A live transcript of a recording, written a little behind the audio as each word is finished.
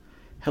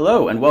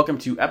Hello, and welcome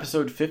to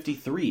episode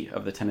 53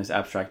 of the Tennis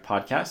Abstract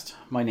podcast.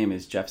 My name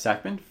is Jeff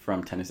Sackman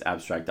from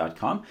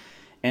tennisabstract.com,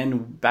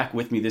 and back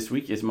with me this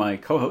week is my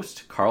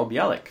co-host, Carl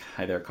Bialik.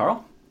 Hi there,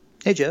 Carl.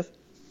 Hey, Jeff.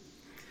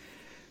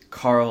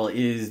 Carl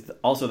is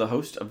also the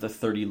host of the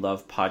 30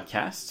 Love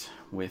podcast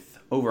with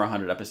over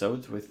 100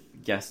 episodes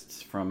with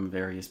guests from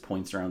various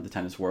points around the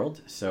tennis world,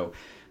 so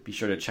be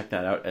sure to check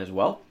that out as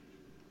well.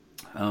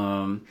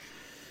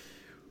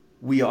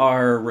 We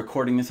are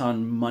recording this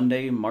on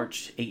Monday,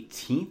 March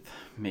 18th,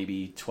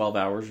 maybe 12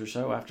 hours or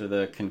so after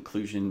the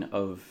conclusion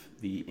of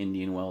the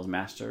Indian Wells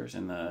Masters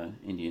and the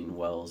Indian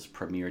Wells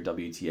Premier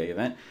WTA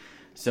event.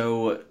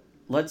 So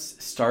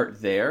let's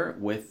start there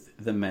with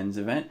the men's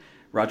event.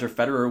 Roger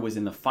Federer was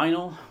in the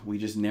final. We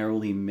just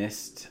narrowly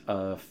missed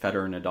a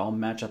Federer-Nadal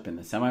matchup in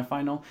the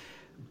semifinal,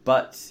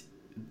 but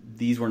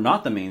these were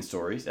not the main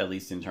stories, at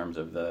least in terms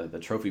of the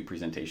trophy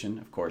presentation.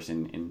 Of course,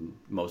 in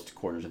most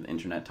corners of the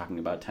internet talking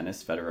about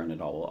tennis, Federer and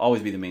Nadal will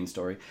always be the main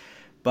story.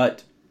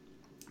 But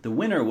the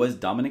winner was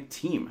Dominic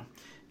Thiem.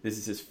 This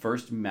is his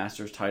first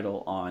Masters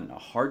title on a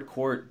hard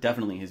court,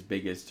 definitely his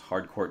biggest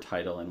hard court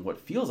title, and what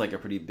feels like a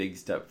pretty big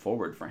step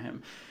forward for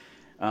him.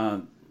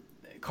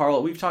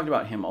 Carl, we've talked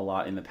about him a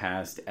lot in the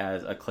past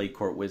as a clay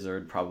court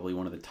wizard, probably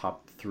one of the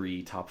top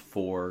 3, top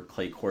 4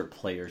 clay court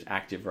players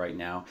active right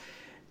now.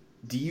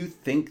 Do you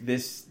think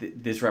this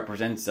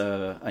represents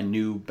a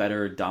new,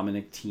 better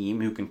Dominic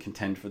Thiem who can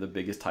contend for the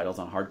biggest titles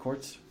on hard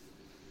courts?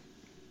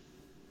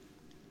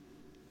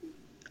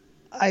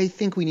 I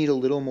think we need a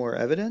little more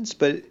evidence,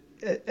 but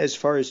as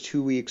far as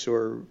 2 weeks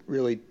or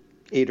really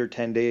 8 or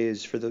 10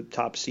 days for the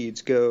top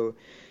seeds go,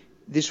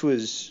 this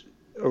was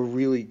a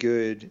really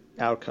good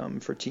outcome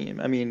for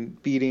Thiem. I mean,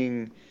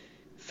 beating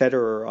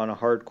Federer on a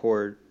hard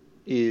court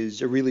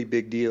is a really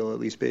big deal, at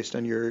least based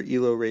on your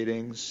ELO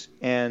ratings,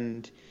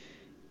 and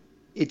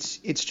it's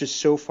just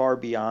so far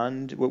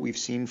beyond what we've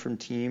seen from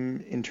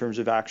Thiem in terms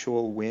of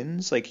actual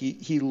wins. Like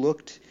he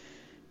looked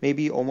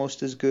maybe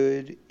almost as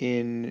good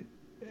in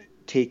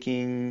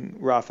taking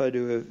Rafa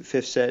to a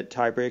 5th set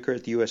tiebreaker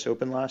at the US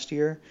Open last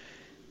year,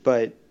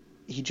 but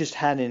he just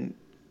hadn't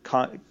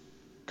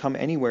come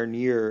anywhere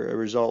near a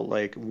result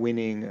like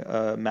winning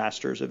a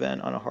Masters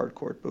event on a hard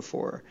court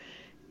before.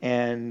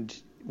 And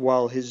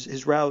while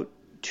his route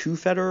to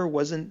Federer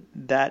wasn't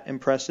that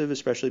impressive,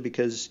 especially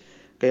because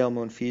Gael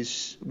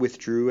Monfils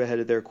withdrew ahead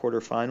of their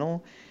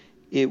quarterfinal,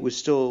 it was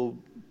still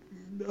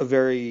a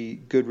very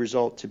good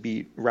result to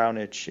beat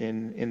Raonic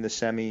in the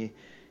semi,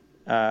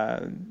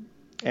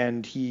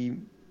 and he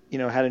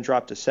hadn't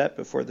dropped a set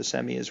before the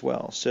semi as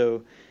well.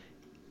 So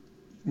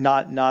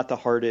not the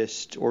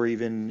hardest or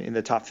even in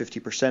the top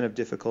 50% of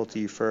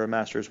difficulty for a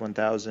Masters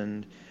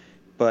 1000,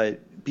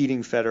 but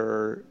beating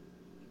Federer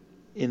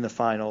in the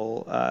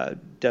final,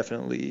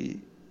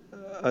 definitely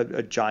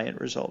a giant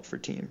result for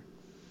Thiem.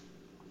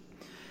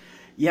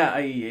 Yeah,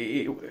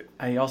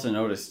 I also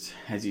noticed,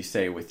 as you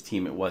say, with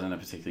Thiem, it wasn't a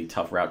particularly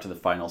tough route to the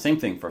final. Same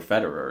thing for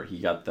Federer. He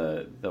got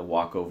the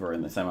walkover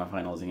in the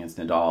semifinals against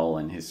Nadal,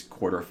 and his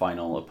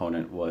quarterfinal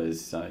opponent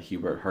was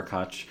Hubert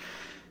Hurkacz,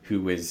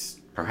 who is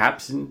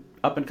perhaps an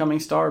up-and-coming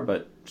star,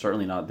 but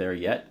certainly not there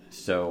yet.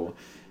 So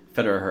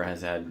Federer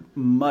has had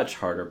much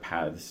harder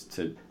paths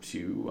to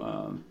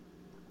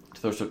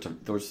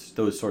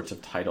those sorts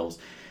of titles.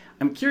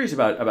 I'm curious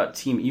about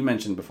Thiem. You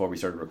mentioned before we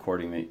started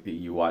recording that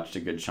you watched a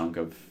good chunk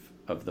of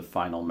the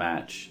final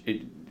match.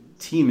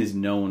 Thiem is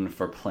known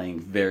for playing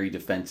very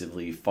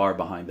defensively, far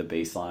behind the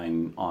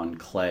baseline on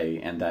clay,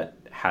 and that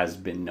has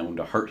been known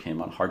to hurt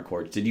him on hard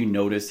courts. Did you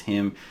notice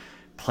him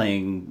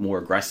playing more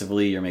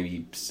aggressively, or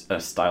maybe a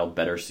style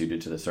better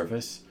suited to the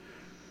surface?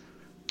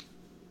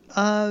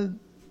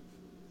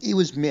 It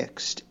was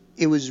mixed.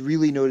 It was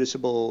really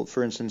noticeable,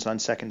 for instance, on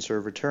second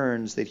serve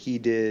returns, that he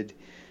did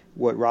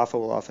what Rafa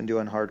will often do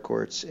on hard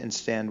courts and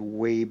stand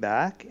way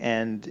back,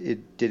 and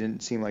it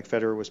didn't seem like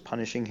Federer was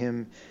punishing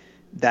him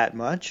that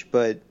much,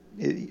 but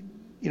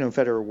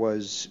Federer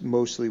was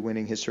mostly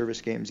winning his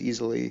service games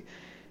easily,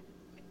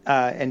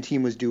 and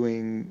Thiem was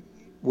doing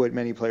what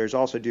many players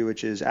also do,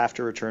 which is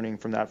after returning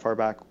from that far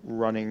back,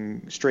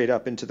 running straight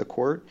up into the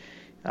court,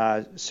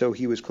 so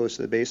he was close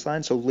to the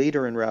baseline. So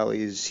later in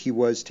rallies, he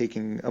was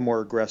taking a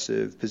more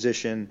aggressive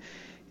position,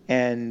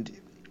 and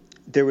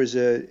there was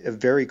a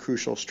very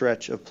crucial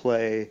stretch of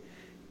play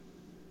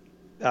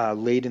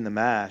late in the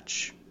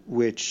match,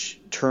 which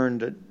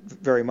turned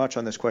very much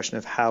on this question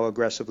of how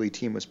aggressively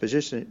Thiem was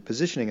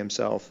positioning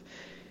himself.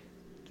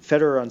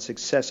 Federer on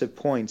successive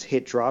points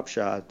hit drop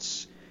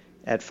shots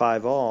at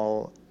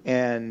 5-all,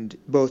 and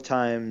both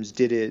times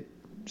did it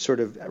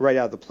sort of right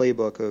out of the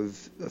playbook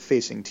of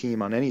facing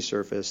Thiem on any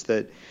surface,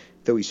 that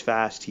though he's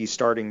fast, he's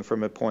starting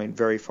from a point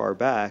very far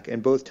back.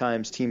 And both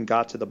times Thiem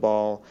got to the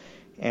ball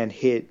and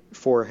hit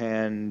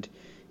forehand,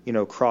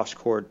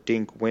 cross-court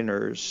dink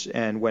winners,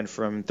 and went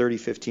from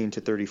 30-15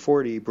 to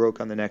 30-40,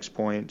 broke on the next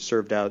point,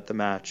 served out the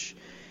match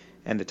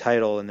and the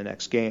title in the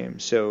next game.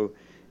 So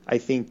I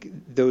think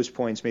those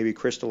points maybe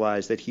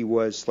crystallized that he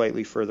was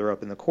slightly further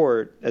up in the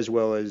court, as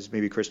well as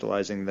maybe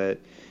crystallizing that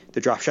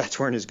the drop shots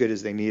weren't as good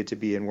as they needed to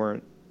be and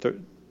weren't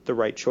the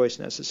right choice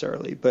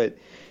necessarily. But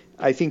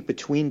I think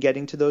between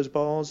getting to those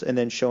balls and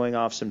then showing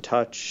off some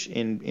touch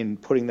in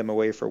putting them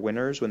away for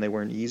winners when they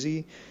weren't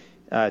easy,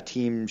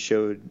 Thiem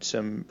showed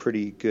some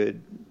pretty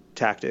good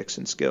tactics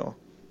and skill.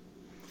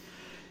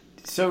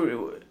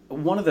 So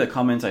one of the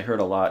comments I heard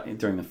a lot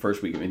during the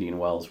first week of Indian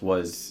Wells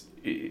was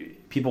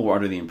people were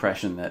under the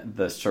impression that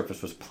the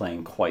surface was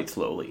playing quite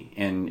slowly.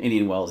 And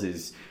Indian Wells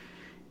is,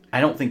 I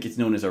don't think it's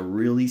known as a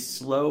really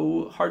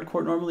slow hard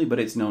court normally, but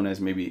it's known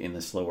as maybe in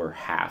the slower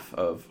half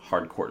of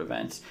hard court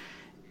events.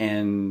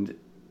 And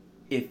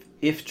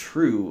if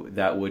true,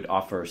 that would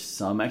offer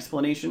some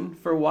explanation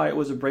for why it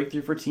was a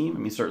breakthrough for Thiem. I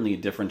mean, certainly a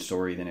different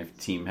story than if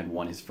Thiem had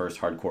won his first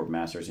hard court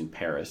Masters in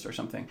Paris or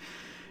something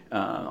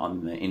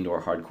on the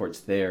indoor hard courts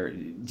there.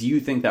 Do you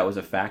think that was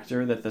a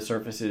factor, that the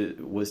surface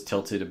was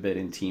tilted a bit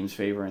in Thiem's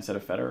favor instead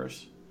of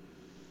Federer's?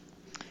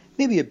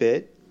 Maybe a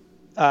bit.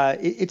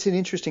 It's an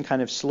interesting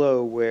kind of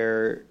slow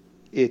where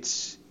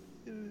it's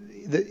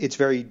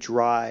very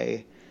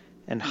dry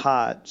and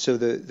hot, so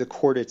the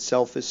court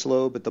itself is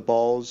slow, but the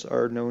balls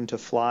are known to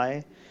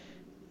fly.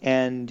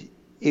 And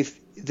if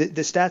the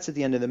stats at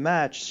the end of the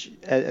match,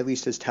 at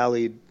least as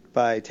tallied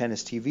by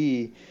Tennis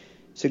TV,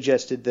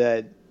 suggested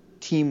that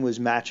Thiem was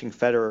matching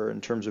Federer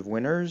in terms of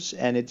winners,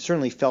 and it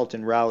certainly felt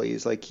in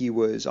rallies like he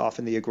was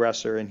often the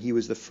aggressor, and he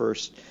was the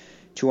first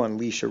to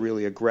unleash a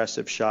really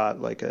aggressive shot,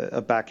 like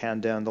a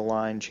backhand down the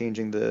line,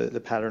 changing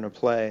the pattern of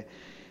play.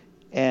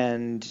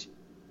 And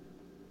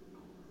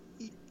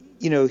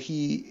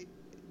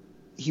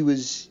he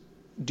was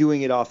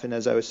doing it often,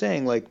 as I was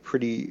saying, like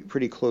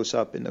pretty close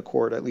up in the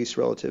court, at least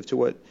relative to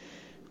what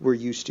we're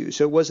used to.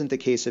 So it wasn't the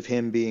case of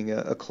him being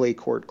a clay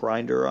court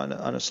grinder on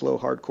a slow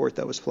hard court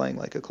that was playing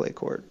like a clay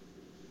court.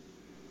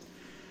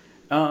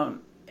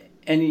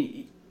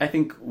 I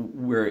think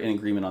we're in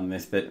agreement on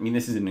this, that, I mean,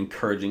 this is an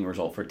encouraging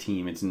result for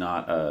Thiem. It's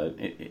not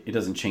it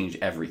doesn't change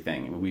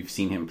everything. I mean, we've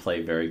seen him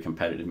play very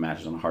competitive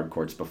matches on hard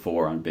courts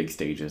before on big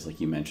stages, like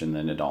you mentioned, the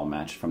Nadal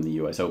match from the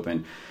U.S.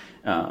 Open.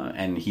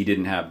 And he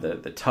didn't have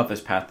the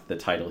toughest path to the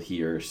title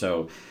here.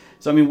 So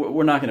I mean,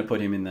 we're not going to put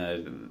him in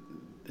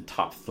the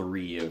top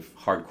 3 of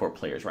hardcourt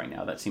players right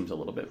now. That seems a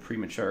little bit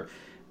premature.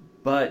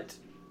 But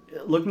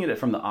looking at it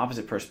from the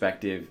opposite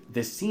perspective,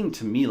 this seemed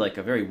to me like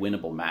a very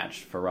winnable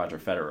match for Roger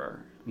Federer.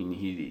 I mean,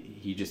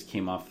 he just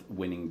came off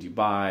winning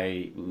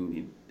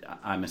Dubai.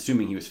 I'm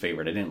assuming he was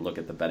favored. I didn't look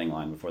at the betting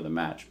line before the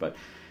match, but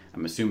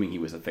I'm assuming he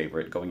was a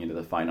favorite going into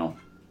the final.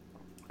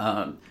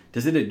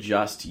 Does it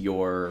adjust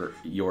your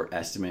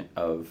estimate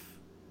of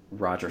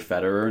Roger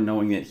Federer,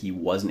 knowing that he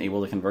wasn't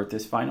able to convert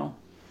this final?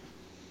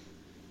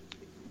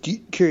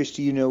 Curious,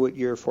 do you know what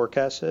your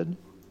forecast said?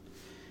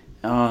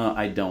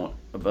 I don't,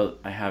 but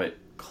I have it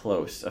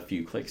close, a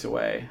few clicks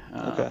away.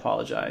 Okay. I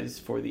apologize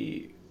for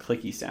the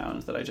clicky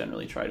sounds that I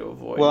generally try to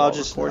avoid. Well,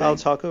 I'll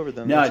talk over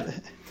them.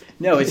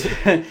 No, it's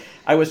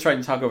I was trying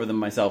to talk over them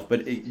myself,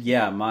 but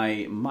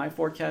my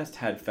forecast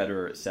had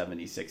Federer at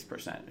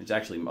 76%. It's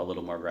actually a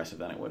little more aggressive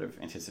than I would have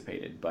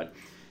anticipated, but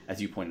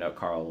as you pointed out,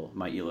 Carl,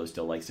 my Elo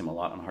still likes him a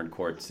lot on hard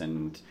courts,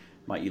 and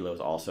my Elo is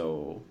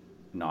also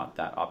not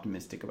that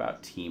optimistic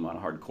about Thiem on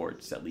hard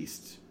courts, at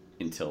least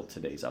until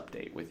today's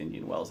update with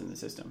Indian Wells in the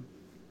system.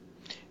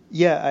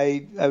 Yeah,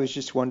 I was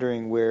just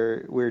wondering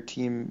where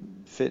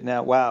Thiem fit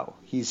now. Wow,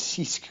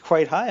 he's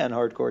quite high on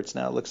hard courts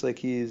now. It looks like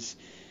he's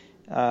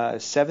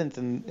 7th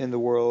in the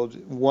world,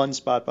 1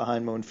 spot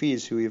behind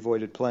Monfils, who he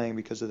avoided playing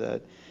because of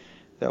that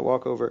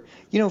walkover.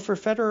 For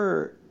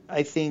Federer,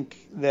 I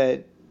think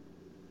that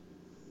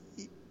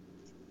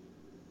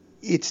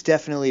it's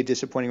definitely a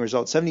disappointing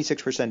result.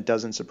 76%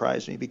 doesn't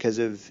surprise me because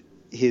of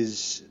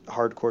his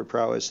hard court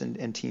prowess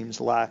and Thiem's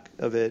lack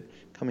of it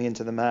coming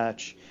into the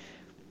match.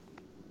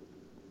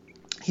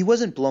 He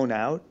wasn't blown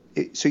out,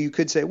 so you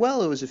could say,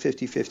 well, it was a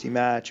 50-50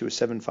 match. It was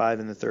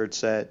 7-5 in the third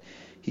set.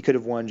 He could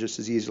have won just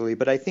as easily.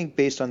 But I think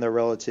based on their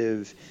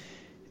relative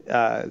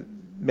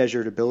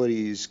measured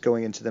abilities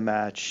going into the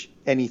match,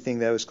 anything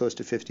that was close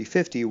to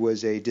 50-50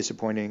 was a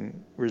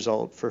disappointing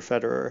result for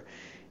Federer.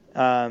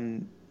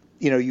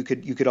 You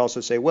could also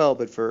say, well,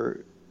 but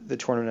for the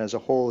tournament as a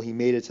whole, he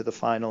made it to the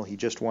final. He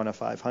just won a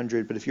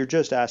 500. But if you're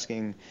just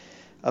asking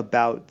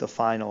about the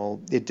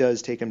final, it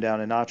does take him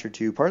down a notch or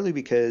two, partly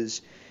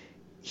because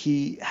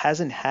he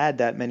hasn't had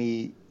that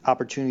many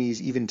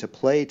opportunities even to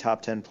play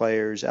top 10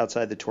 players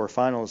outside the tour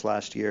finals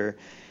last year,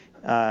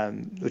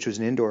 which was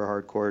an indoor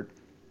hard court.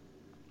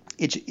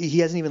 He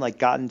hasn't even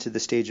gotten to the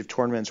stage of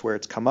tournaments where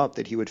it's come up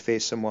that he would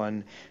face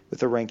someone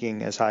with a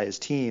ranking as high as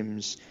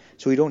Thiem's.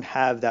 So we don't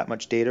have that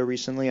much data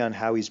recently on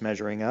how he's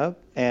measuring up,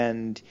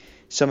 and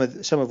some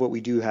of what we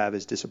do have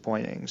is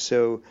disappointing.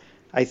 So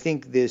I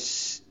think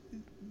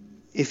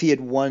if he had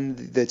won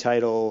the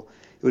title,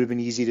 it would have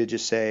been easy to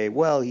just say,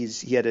 well,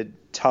 he had a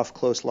tough,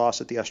 close loss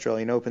at the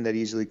Australian Open that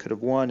he easily could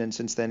have won, and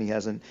since then he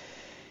hasn't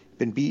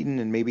been beaten,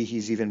 and maybe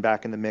he's even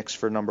back in the mix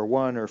for number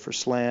 1 or for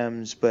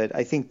slams. But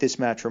I think this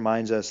match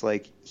reminds us,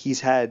 he's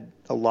had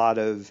a lot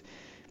of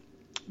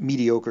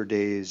mediocre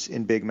days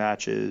in big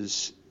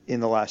matches in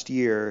the last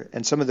year,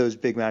 and some of those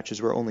big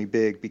matches were only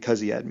big because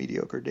he had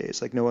mediocre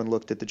days. Like no one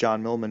looked at the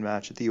John Millman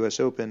match at the U.S.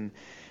 Open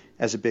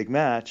as a big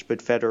match, but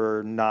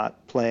Federer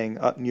not playing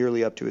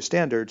nearly up to his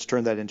standards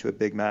turned that into a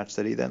big match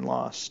that he then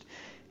lost.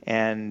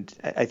 And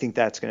I think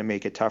that's going to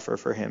make it tougher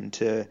for him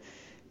to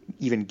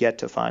even get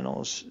to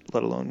finals,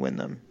 let alone win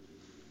them.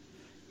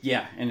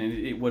 Yeah, and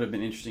it would have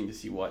been interesting to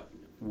see what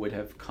would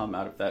have come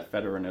out of that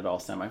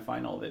Federer-Nadal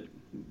semifinal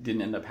that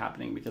didn't end up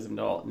happening because of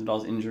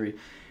Nadal's injury.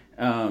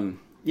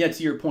 Yeah,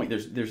 to your point,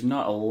 there's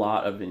not a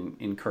lot of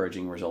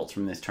encouraging results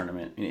from this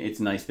tournament.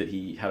 It's nice that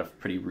he had a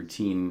pretty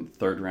routine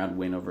third-round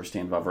win over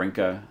Stan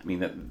Wawrinka. I mean,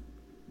 that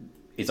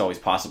it's always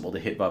possible to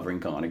hit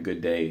Wawrinka on a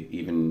good day,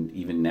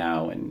 even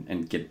now,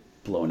 and get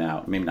blown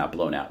out. Maybe not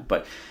blown out,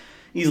 but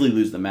easily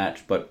lose the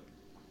match. But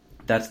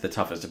that's the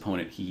toughest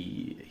opponent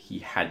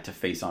he had to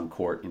face on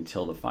court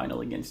until the final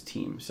against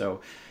Thiem.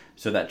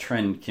 So that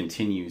trend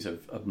continues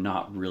of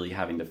not really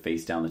having to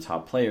face down the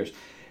top players.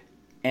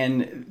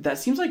 And that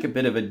seems like a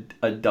bit of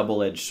a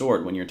double-edged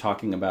sword when you're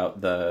talking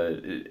about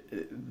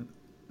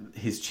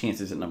his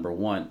chances at number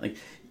one. Like,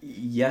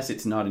 yes,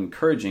 it's not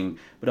encouraging,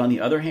 but on the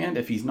other hand,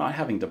 if he's not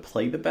having to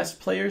play the best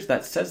players,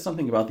 that says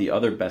something about the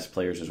other best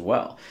players as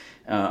well.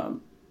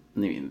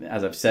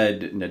 As I've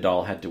said,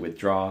 Nadal had to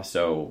withdraw,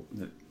 so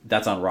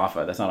that's on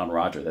Rafa. That's not on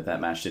Roger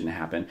that match didn't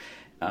happen.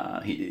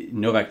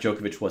 Novak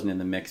Djokovic wasn't in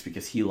the mix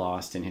because he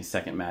lost in his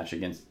second match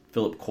against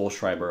Philip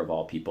Kohlschreiber, of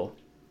all people.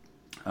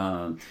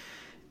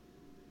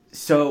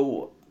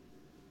 So,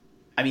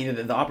 I mean,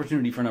 the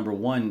opportunity for number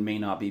one may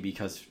not be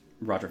because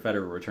Roger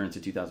Federer returns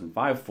to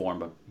 2005 form,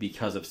 but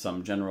because of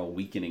some general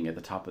weakening at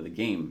the top of the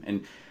game.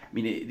 And, I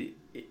mean,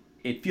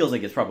 it feels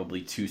like it's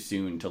probably too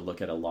soon to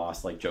look at a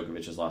loss like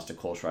Djokovic's loss to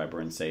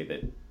Kohlschreiber and say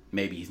that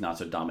maybe he's not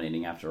so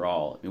dominating after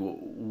all. I mean,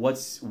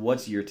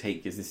 what's your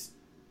take? Is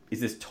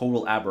this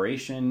total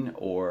aberration,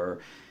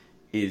 or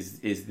is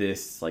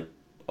this like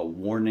a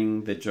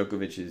warning that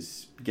Djokovic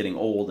is getting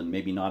old and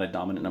maybe not a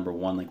dominant number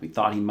one like we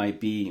thought he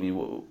might be? I mean,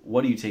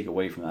 what do you take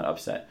away from that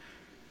upset?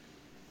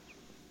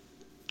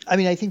 I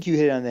mean, I think you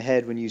hit it on the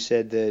head when you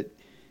said that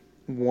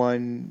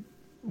one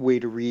way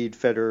to read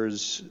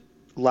Federer's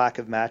lack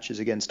of matches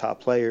against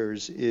top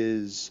players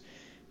is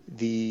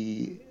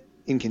the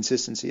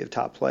inconsistency of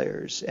top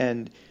players.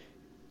 And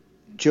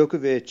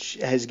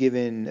Djokovic has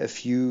given a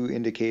few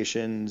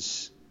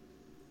indications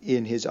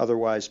in his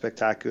otherwise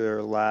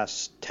spectacular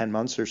last 10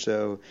 months or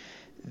so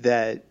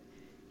that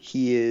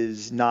he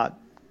is not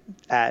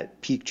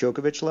at peak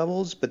Djokovic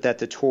levels, but that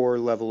the tour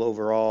level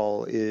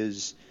overall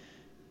is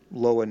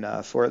low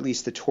enough, or at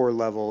least the tour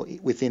level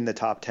within the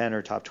top 10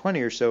 or top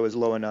 20 or so is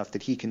low enough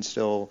that he can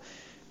still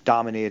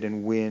dominate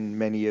and win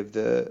many of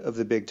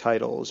the big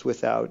titles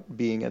without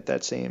being at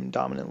that same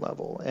dominant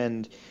level.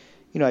 And,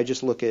 I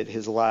just look at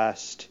his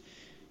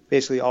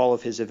basically all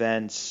of his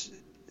events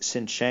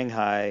since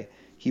Shanghai.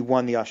 He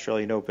won the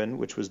Australian Open,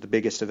 which was the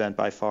biggest event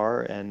by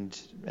far and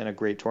a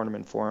great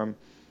tournament for him.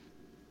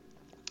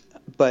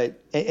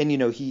 But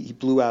he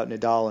blew out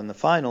Nadal in the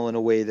final in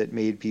a way that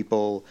made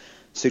people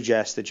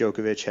suggest that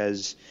Djokovic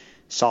has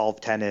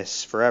solved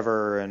tennis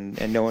forever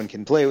and no one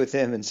can play with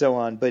him and so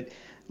on. But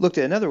looked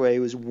at another way, it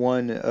was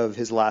one of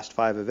his last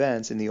 5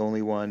 events and the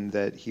only one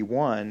that he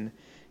won.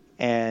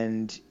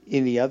 And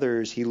in the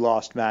others, he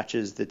lost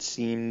matches that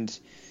seemed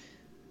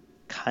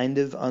kind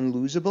of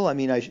unlosable. I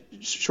mean,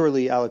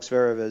 surely Alex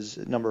Zverev, as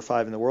number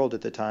 5 in the world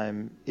at the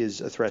time,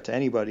 is a threat to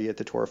anybody at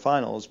the Tour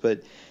Finals, but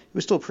it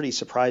was still pretty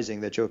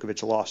surprising that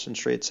Djokovic lost in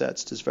straight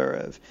sets to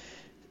Zverev.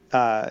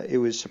 It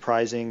was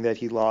surprising that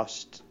he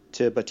lost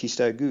to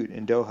Bautista Agut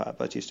in Doha.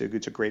 Bautista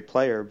Agut's a great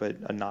player, but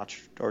a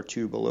notch or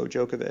two below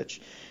Djokovic.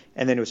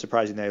 And then it was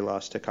surprising that he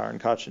lost to Karen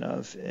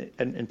Khachanov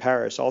in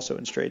Paris, also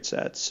in straight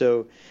sets.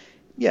 So,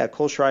 yeah,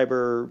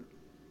 Kohlschreiber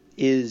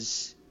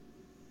is...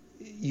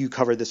 You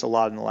covered this a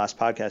lot in the last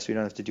podcast. We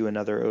don't have to do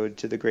another ode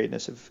to the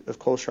greatness of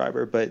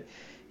Kohlschreiber, but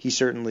he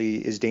certainly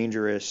is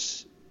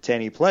dangerous to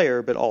any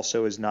player, but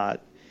also is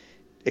not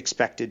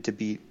expected to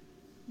beat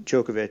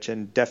Djokovic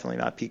and definitely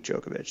not peak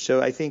Djokovic.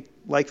 So I think,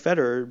 like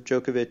Federer,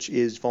 Djokovic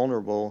is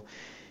vulnerable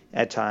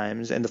at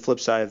times, and the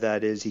flip side of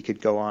that is he could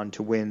go on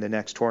to win the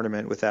next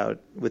tournament without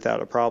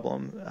a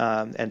problem,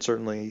 and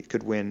certainly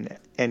could win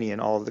any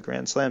and all of the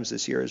Grand Slams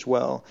this year as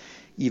well,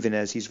 even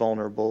as he's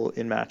vulnerable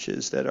in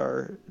matches that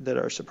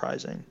are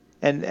surprising.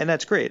 And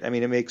that's great. I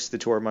mean, it makes the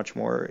tour much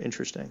more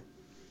interesting.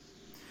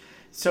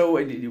 So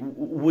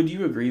would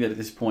you agree that at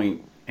this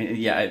point,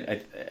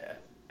 I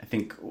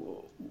think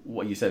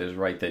what you said is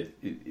right,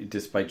 that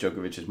despite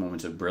Djokovic's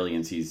moments of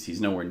brilliance, he's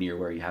nowhere near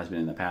where he has been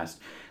in the past.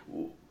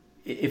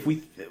 If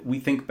we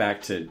think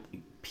back to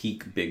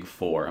peak Big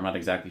Four, I'm not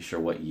exactly sure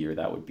what year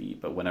that would be,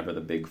 but whenever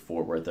the Big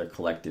Four were at their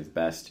collective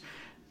best,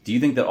 do you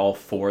think that all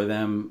 4 of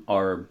them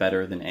are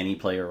better than any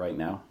player right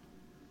now?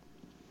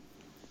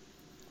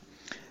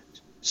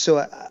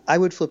 So I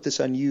would flip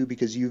this on you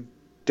because you've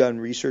done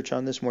research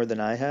on this more than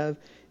I have.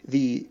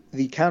 The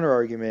counter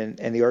argument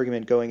and the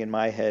argument going in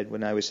my head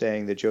when I was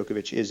saying that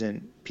Djokovic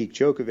isn't peak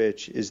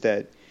Djokovic is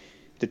that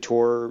the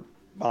tour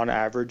on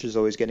average is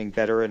always getting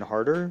better and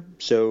harder.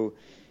 So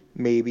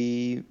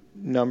maybe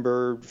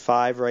number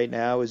 5 right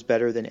now is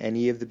better than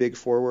any of the big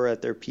four were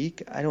at their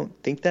peak. I don't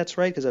think that's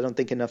right because I don't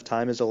think enough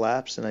time has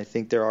elapsed, and I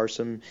think there are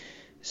some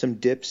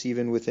dips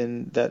even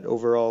within that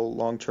overall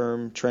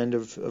long-term trend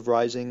of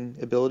rising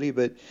ability.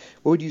 But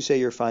what would you say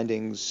your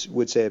findings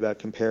would say about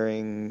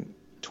comparing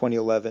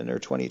 2011 or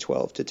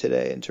 2012 to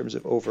today in terms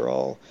of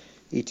overall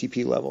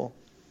ATP level?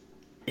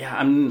 Yeah,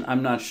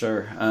 I'm not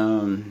sure.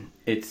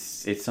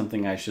 It's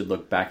something I should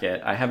look back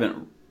at. I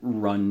haven't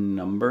run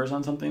numbers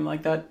on something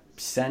like that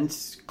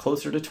since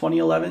closer to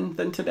 2011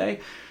 than today.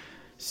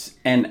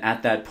 And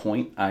at that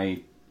point,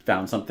 I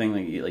found something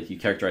like you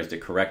characterized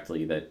it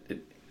correctly, that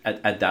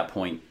at that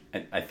point,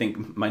 I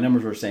think my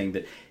numbers were saying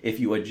that if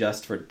you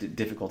adjust for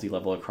difficulty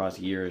level across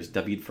years,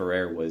 David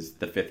Ferrer was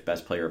the 5th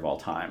best player of all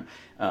time,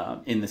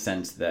 in the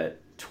sense that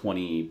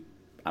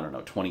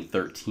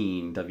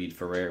 2013, David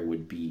Ferrer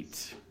would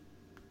beat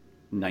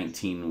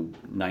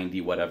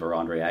 1990 whatever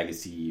Andre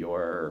Agassi,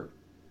 or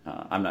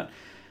I'm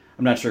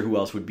not sure who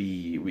else would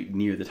be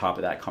near the top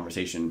of that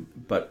conversation.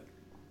 But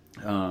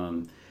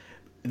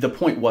the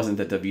point wasn't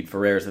that David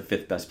Ferrer is the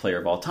 5th best player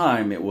of all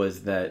time. It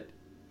was that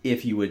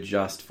if you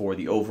adjust for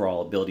the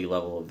overall ability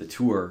level of the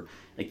tour,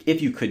 like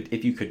if you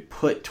could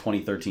put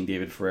 2013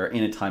 David Ferrer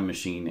in a time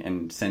machine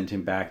and send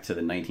him back to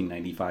the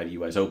 1995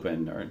 U.S.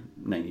 Open or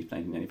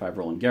 1995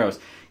 Roland Garros,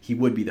 he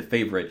would be the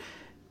favorite,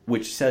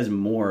 which says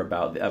more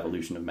about the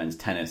evolution of men's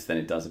tennis than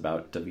it does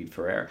about David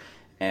Ferrer.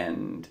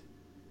 And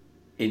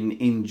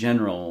in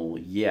general,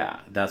 yeah,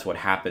 that's what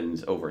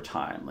happens over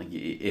time. Like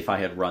if I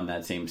had run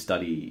that same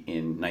study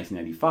in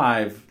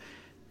 1995,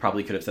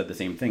 probably could have said the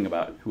same thing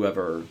about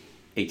whoever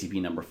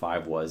ATP number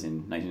 5 was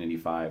in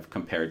 1985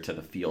 compared to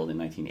the field in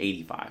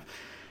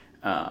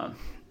 1985.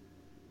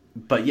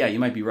 But yeah, you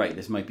might be right.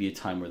 This might be a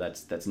time where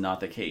that's not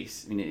the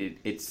case. I mean,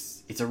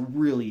 it's a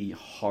really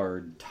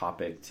hard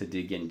topic to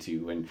dig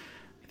into, and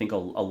I think a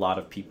lot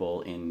of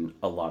people in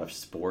a lot of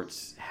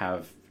sports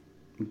have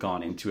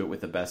gone into it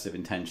with the best of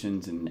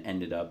intentions and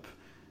ended up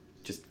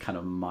just kind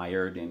of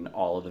mired in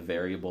all of the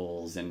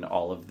variables and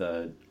all of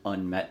the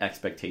unmet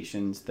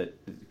expectations that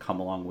come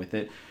along with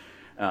it.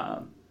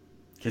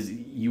 Because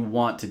you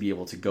want to be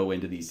able to go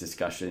into these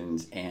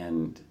discussions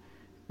and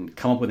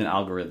come up with an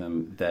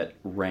algorithm that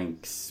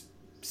ranks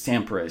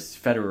Sampras,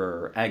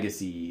 Federer,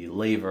 Agassi,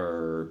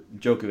 Laver,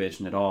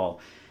 Djokovic, Nadal,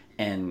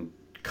 and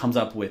comes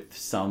up with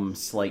some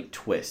slight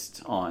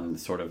twist on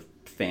sort of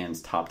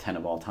fans' top 10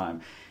 of all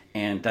time.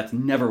 And that's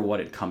never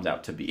what it comes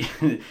out to be.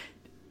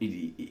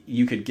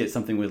 You could get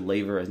something with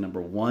Laver as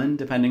number 1,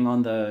 depending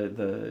on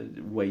the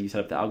way you set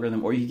up the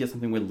algorithm, or you could get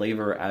something with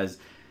Laver as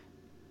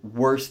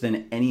worse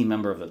than any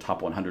member of the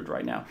top 100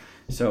 right now.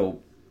 So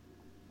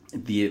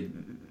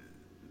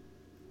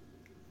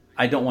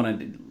I don't want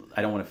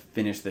to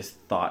finish this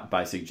thought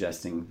by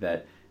suggesting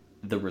that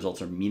the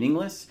results are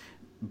meaningless,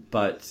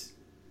 but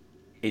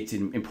it's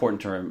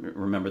important to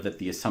remember that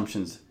the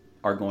assumptions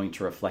are going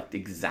to reflect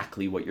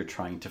exactly what you're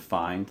trying to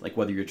find, like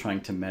whether you're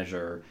trying to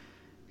measure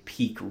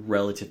peak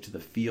relative to the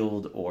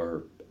field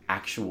or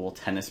actual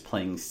tennis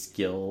playing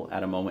skill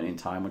at a moment in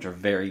time, which are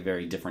very,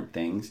 very different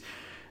things.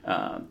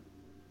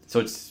 So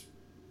it's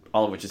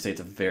all of which to say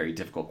it's a very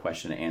difficult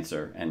question to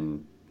answer,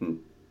 and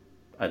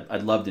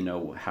I'd love to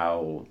know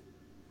how.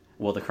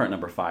 Well, the current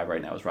number 5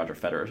 right now is Roger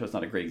Federer, so it's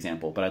not a great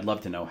example, but I'd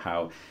love to know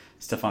how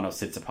Stefanos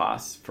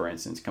Tsitsipas, for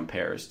instance,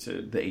 compares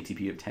to the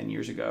ATP of 10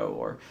 years ago,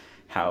 or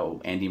how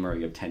Andy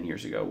Murray of 10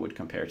 years ago would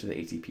compare to the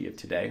ATP of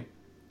today.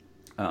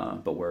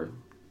 But we're,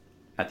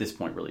 at this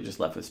point, really just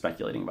left with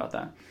speculating about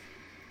that.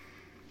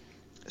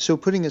 So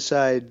putting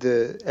aside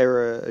the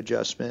era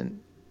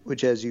adjustment,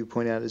 which, as you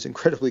point out, is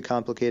incredibly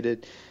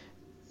complicated,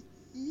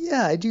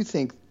 yeah, I do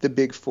think the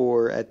big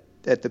four at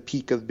the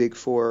peak of big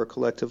four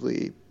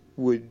collectively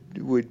would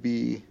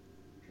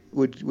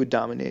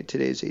dominate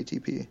today's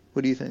ATP.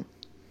 What do you think?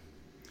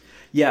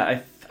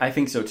 Yeah, I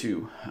think so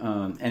too.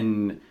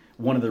 And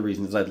one of the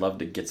reasons I'd love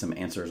to get some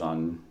answers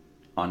on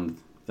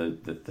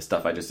the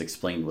stuff I just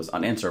explained was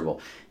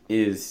unanswerable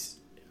is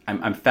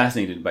I'm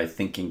fascinated by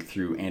thinking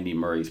through Andy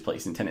Murray's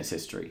place in tennis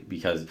history,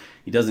 because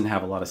he doesn't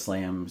have a lot of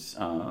slams,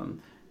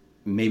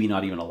 maybe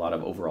not even a lot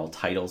of overall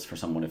titles for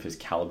someone of his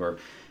caliber.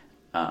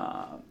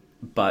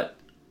 But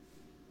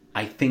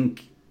I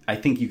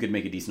think you could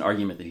make a decent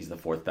argument that he's the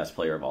 4th best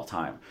player of all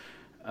time.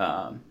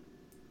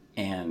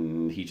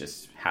 And he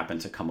just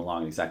happened to come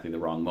along at exactly the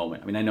wrong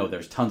moment. I mean, I know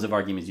there's tons of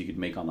arguments you could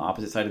make on the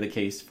opposite side of the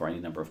case for any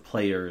number of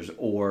players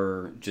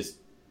or just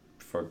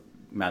for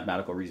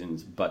mathematical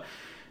reasons. But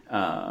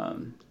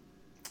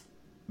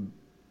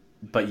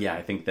yeah,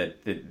 I think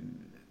that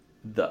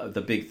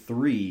the big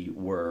three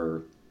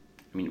were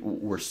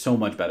so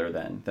much better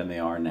than they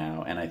are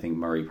now, and I think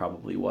Murray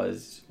probably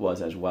was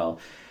as well,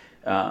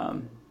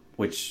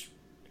 which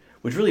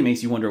really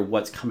makes you wonder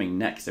what's coming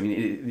next. I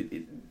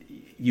mean,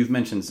 you've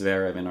mentioned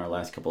Zverev in our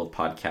last couple of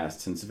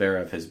podcasts, and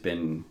Zverev has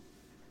been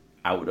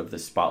out of the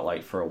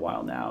spotlight for a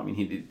while now. I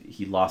mean,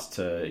 he lost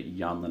to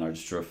Jan-Lennard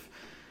Struff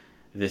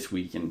this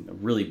week, and a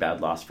really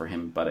bad loss for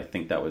him, but I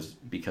think that was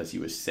because he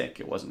was sick.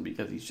 It wasn't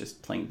because he's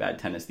just playing bad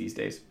tennis these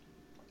days.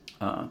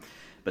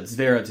 But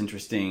Zverev's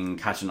interesting,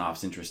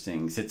 Kachanov's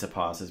interesting,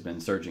 Tsitsipas has been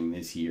surging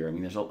this year. I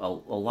mean, there's a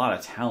lot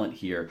of talent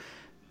here,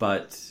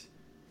 but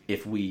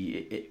if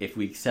we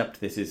accept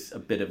this is a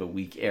bit of a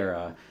weak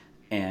era,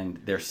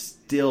 and they're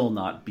still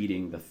not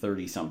beating the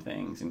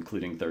 30-somethings,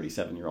 including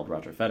 37-year-old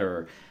Roger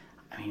Federer,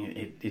 I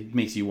mean, it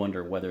makes you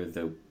wonder whether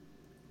the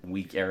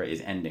weak era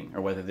is ending,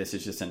 or whether this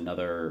is just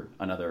another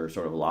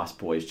sort of Lost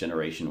Boys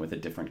generation with a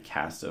different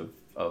cast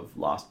of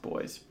Lost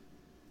Boys.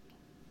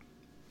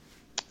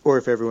 Or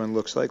if everyone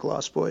looks like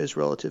Lost Boys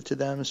relative to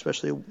them,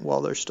 especially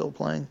while they're still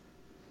playing.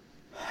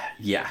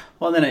 Yeah.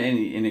 Well, then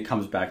and it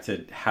comes back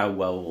to how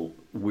well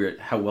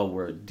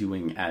we're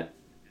doing at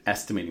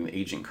estimating the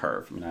aging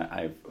curve. I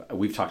mean,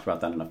 we've talked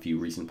about that in a few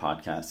recent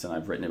podcasts, and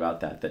I've written about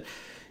that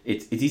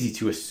it's easy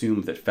to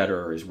assume that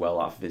Federer is well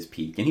off of his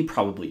peak, and he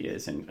probably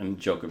is, and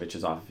Djokovic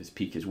is off of his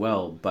peak as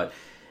well. But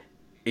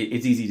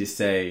it's easy to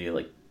say,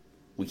 like,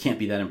 we can't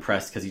be that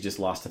impressed because he just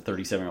lost to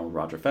 37-year-old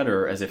Roger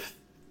Federer, as if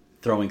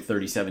throwing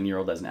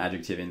 37-year-old as an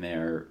adjective in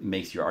there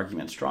makes your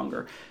argument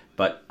stronger.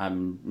 But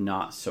I'm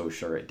not so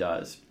sure it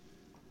does,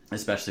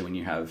 especially when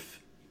you have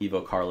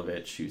Ivo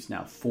Karlovic, who's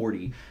now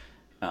 40,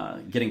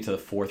 getting to the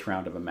fourth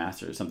round of a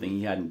Masters, something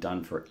he hadn't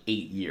done for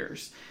 8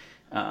 years.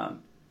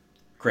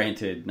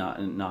 Granted,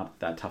 not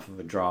that tough of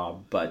a draw,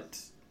 but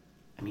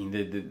I mean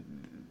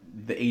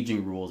the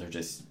aging rules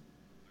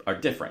are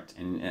different,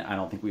 and I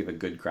don't think we have a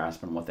good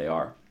grasp on what they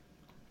are.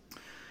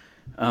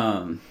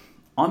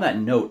 On that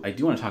note, I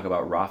do want to talk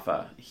about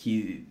Rafa.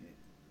 He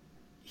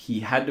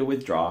had to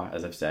withdraw,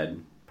 as I've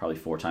said, probably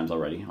 4 times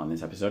already on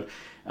this episode.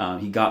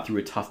 He got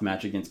through a tough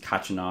match against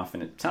Kachanov,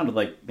 and it sounded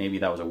like maybe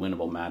that was a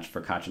winnable match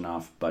for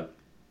Kachanov, but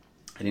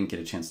I didn't get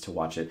a chance to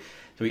watch it.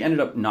 So he ended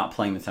up not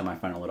playing the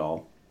semifinal at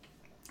all.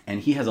 And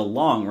he has a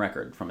long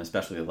record from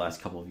especially the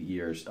last couple of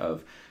years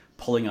of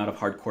pulling out of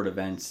hardcourt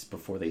events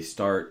before they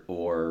start,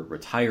 or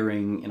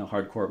retiring in a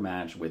hardcourt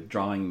match,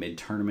 withdrawing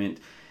mid-tournament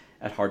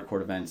at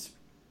hardcourt events.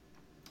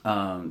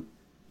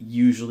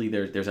 Usually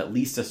there's at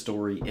least a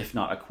story, if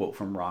not a quote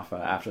from Rafa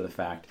after the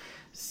fact,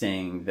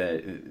 saying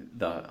that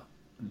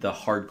the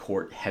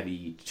hardcourt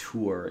heavy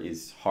tour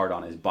is hard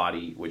on his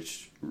body,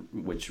 which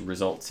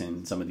results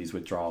in some of these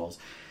withdrawals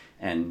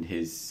and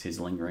his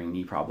lingering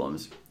knee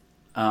problems.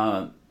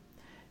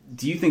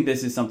 Do you think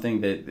this is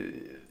something that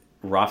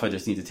Rafa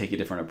just needs to take a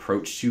different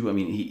approach to? I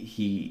mean,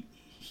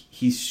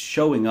 he's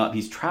showing up,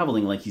 he's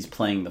traveling like he's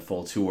playing the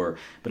full tour,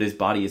 but his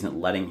body isn't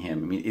letting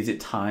him. I mean, is it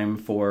time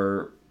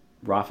for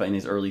Rafa in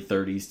his early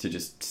 30s to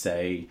just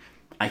say,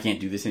 I can't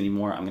do this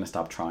anymore, I'm going to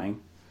stop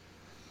trying?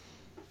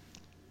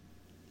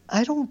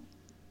 I don't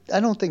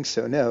think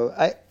so, no.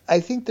 I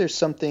think there's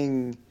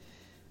something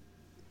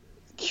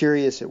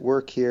curious at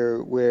work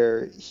here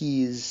where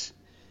he's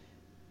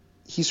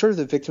sort of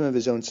the victim of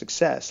his own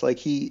success.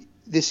 Like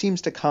this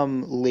seems to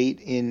come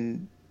late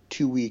in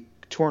 2-week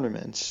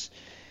tournaments,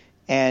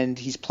 and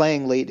he's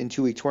playing late in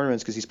 2-week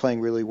tournaments because he's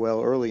playing really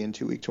well early in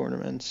 2-week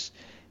tournaments.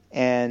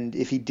 And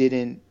if he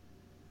didn't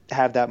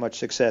have that much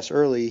success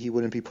early, he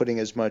wouldn't be putting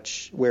as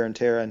much wear and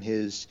tear on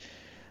his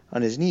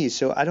knees.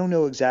 So I don't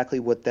know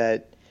exactly what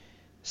that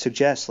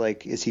suggests.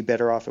 Like, is he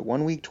better off at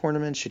 1-week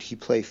tournaments? Should he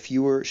play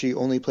fewer? Should he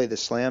only play the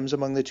slams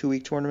among the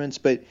 2-week tournaments?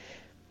 But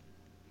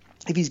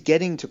if he's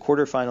getting to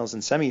quarterfinals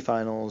and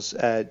semifinals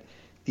at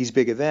these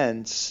big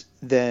events,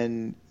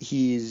 then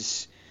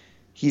he's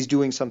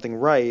doing something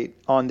right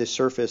on this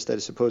surface that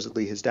is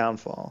supposedly his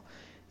downfall.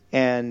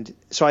 And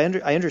so I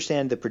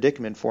understand the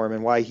predicament for him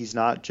and why he's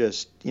not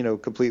just,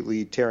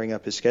 completely tearing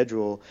up his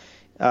schedule.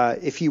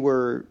 If he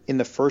were in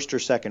the first or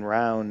second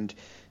round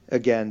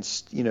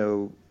against,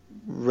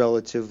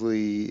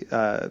 relatively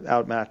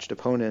outmatched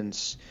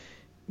opponents,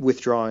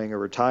 withdrawing or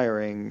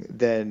retiring,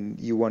 then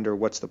you wonder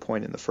what's the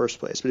point in the first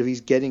place. But if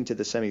he's getting to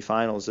the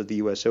semifinals of the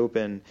U.S.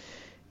 Open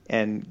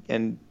and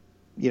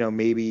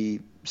maybe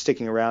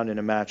sticking around in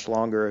a match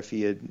longer if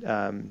he had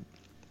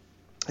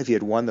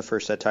won the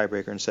first set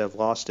tiebreaker instead of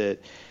lost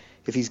it,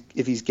 if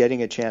he's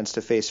getting a chance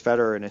to face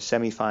Federer in a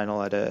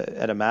semifinal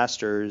at a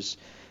Masters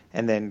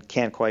and then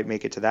can't quite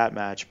make it to that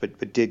match,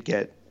 but did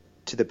get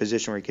to the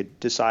position where he could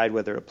decide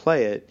whether to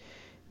play it,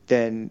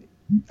 then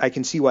I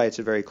can see why it's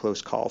a very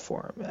close call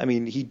for him. I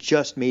mean, he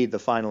just made the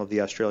final of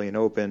the Australian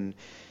Open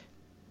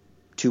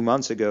 2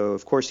 months ago.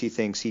 Of course he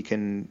thinks he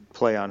can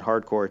play on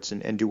hard courts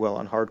and do well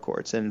on hard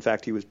courts. And in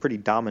fact, he was pretty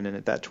dominant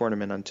at that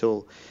tournament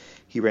until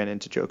he ran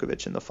into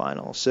Djokovic in the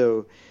final.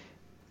 So,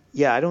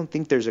 yeah, I don't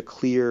think there's a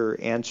clear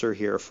answer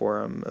here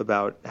for him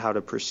about how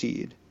to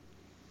proceed.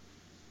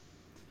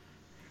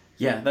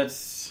 Yeah, that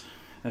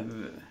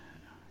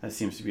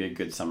seems to be a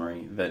good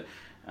summary. That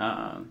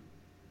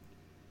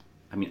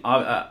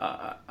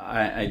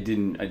I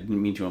didn't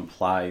mean to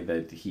imply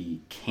that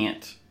he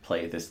can't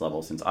play at this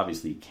level, since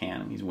obviously he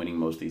can. He's winning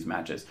most of these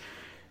matches.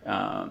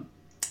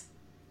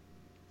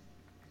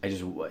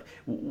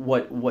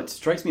 What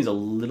strikes me as a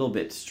little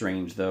bit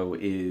strange, though,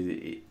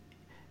 is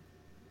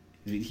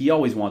he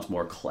always wants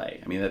more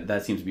clay. I mean,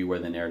 that seems to be where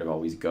the narrative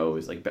always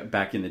goes. Like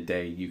back in the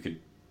day, you could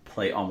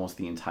play almost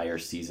the entire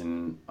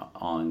season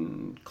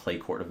on clay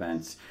court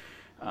events.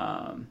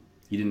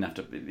 You didn't have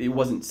to. It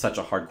wasn't such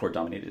a hardcore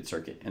dominated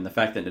circuit, and the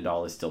fact that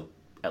Nadal is still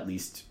at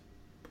least,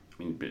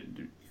 I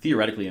mean,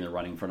 theoretically in the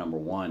running for number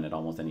one at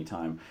almost any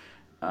time,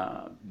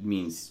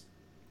 means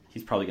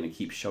he's probably going to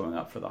keep showing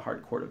up for the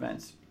hardcore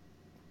events.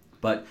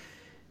 But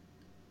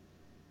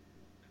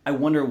I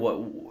wonder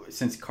what,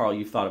 since Carl,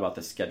 you've thought about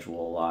the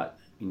schedule a lot.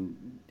 I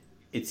mean,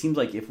 it seems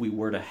like if we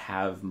were to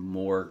have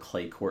more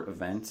clay court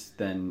events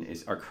than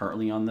are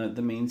currently on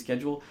the main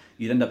schedule,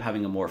 you'd end up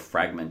having a more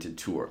fragmented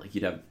tour. Like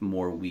you'd have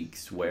more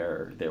weeks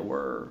where there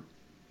were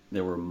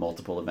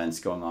multiple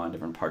events going on in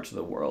different parts of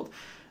the world.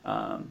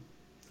 I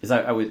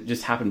would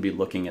just happen to be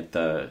looking at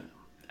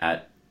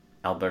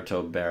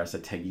Alberto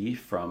Berasategui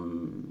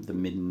from the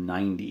mid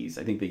 '90s.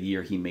 I think the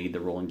year he made the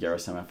Roland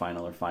Garros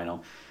semifinal or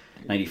final,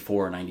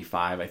 94 or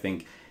 95. I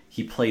think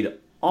he played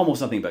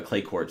almost nothing but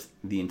clay courts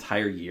the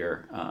entire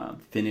year,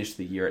 finished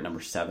the year at number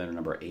 7 or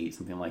number 8,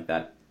 something like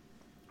that.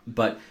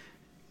 But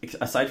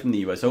aside from the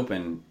U.S.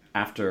 Open,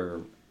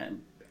 after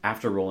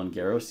Roland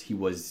Garros, he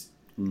was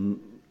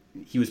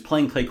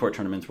playing clay court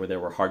tournaments where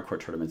there were hard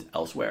court tournaments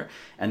elsewhere,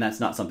 and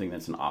that's not something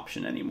that's an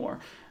option anymore.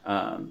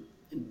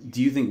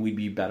 Do you think we'd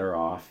be better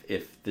off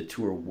if the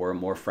tour were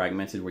more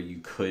fragmented, where you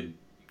could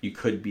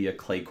be a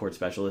clay court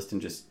specialist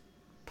and just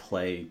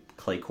play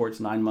clay courts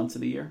 9 months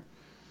of the year?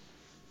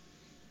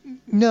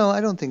 No,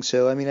 I don't think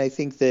so. I mean, I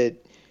think that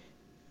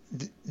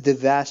the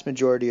vast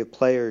majority of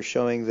players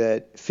showing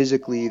that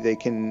physically they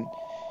can.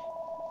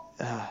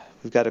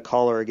 We've got a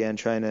caller again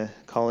trying to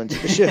call into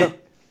the show.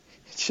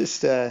 It's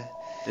just.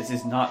 This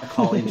is not a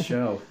call-in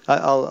show.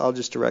 I'll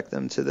just direct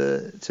them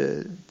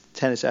to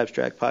Tennis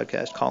Abstract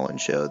Podcast call-in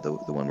show, the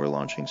one we're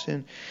launching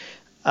soon.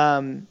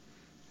 What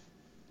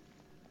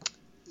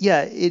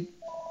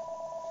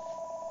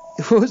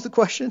was the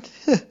question?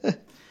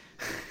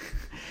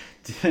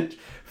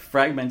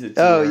 Fragmented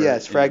tour. Oh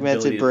yes,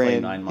 fragmented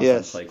brain. 9 months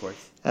yes, on clay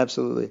courts.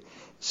 Absolutely.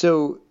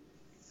 So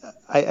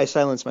I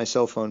silenced my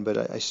cell phone,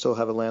 but I still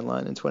have a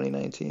landline in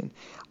 2019.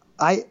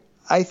 I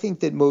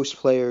think that most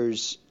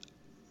players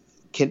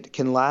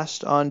can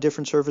last on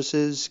different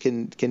surfaces,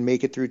 can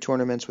make it through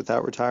tournaments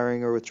without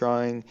retiring or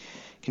withdrawing,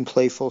 can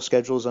play full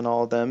schedules on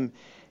all of them,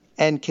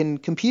 and can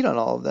compete on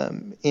all of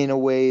them in a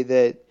way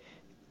that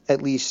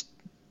at least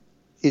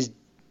is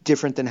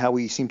different than how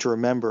we seem to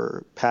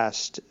remember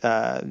past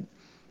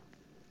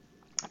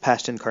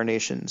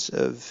incarnations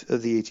of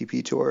the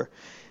ATP Tour.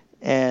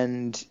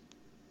 And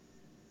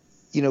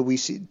we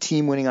see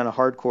team winning on a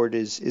hard court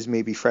is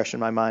maybe fresh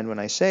in my mind when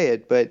I say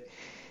it, but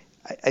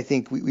I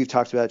think we've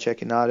talked about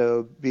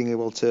Cecchinato being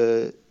able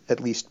to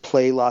at least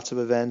play lots of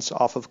events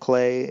off of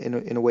clay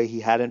in a way he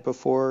hadn't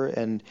before,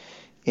 and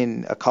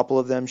in a couple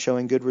of them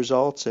showing good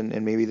results,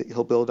 and maybe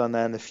he'll build on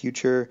that in the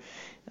future.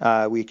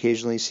 We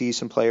occasionally see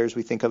some players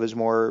we think of as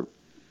more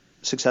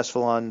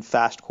successful on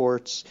fast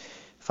courts,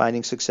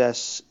 finding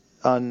success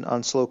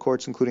on slow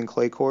courts, including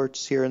clay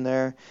courts here and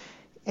there.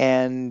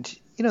 And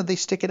they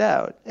stick it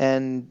out,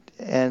 and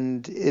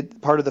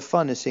part of the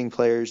fun is seeing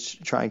players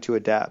trying to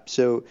adapt.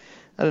 So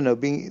I don't know,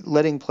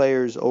 letting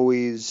players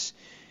always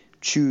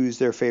choose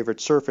their favorite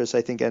surface,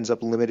 I think ends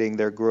up limiting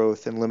their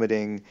growth and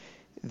limiting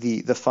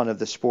the fun of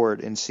the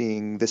sport, and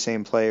seeing the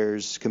same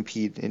players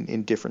compete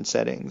in different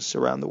settings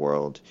around the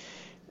world.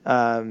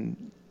 I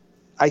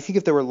think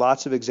if there were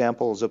lots of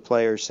examples of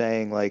players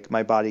saying, like,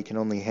 my body can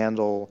only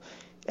handle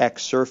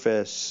X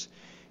surface,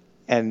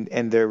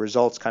 and their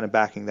results kind of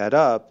backing that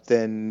up,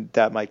 then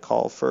that might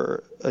call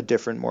for a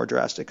different, more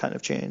drastic kind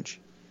of change.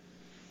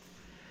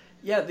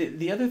 Yeah,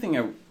 the other thing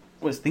I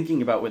was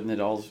thinking about with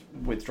Nadal's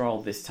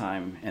withdrawal this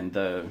time, and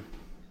the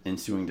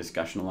ensuing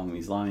discussion along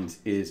these lines,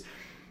 is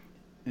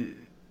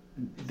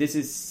this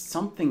is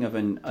something of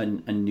a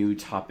new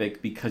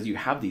topic, because you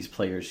have these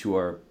players who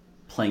are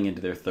playing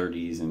into their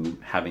 30s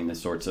and having the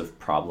sorts of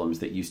problems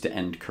that used to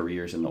end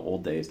careers in the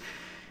old days.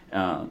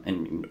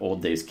 And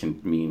old days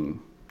can mean,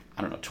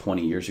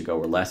 20 years ago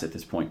or less at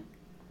this point.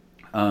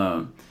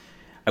 I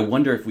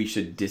wonder if we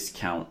should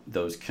discount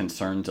those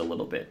concerns a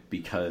little bit,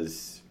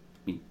 because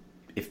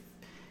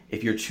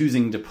if you're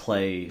choosing to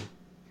play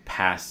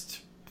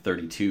past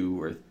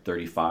 32 or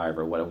 35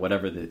 or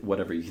whatever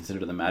you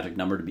consider the magic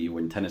number to be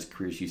when tennis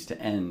careers used to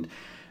end,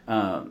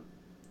 I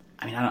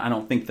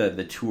don't think that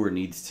the tour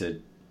needs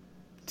to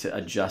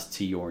adjust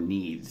to your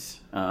needs,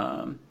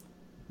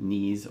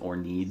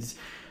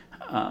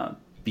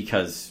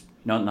 because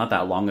not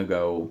that long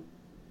ago,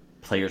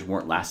 players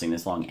weren't lasting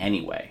this long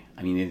anyway.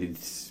 I mean,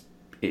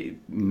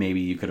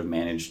 maybe you could have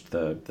managed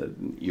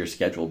your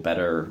schedule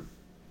better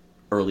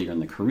earlier in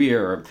the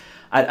career, or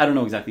I don't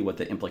know exactly what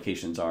the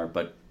implications are,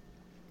 but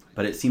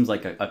it seems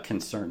like a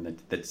concern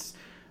that's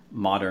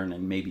modern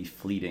and maybe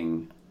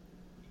fleeting,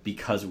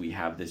 because we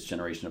have this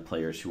generation of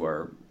players who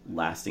are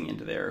lasting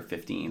into their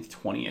 15th,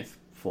 20th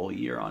full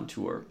year on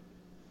tour.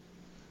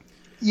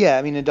 Yeah,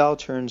 I mean, Nadal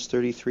turns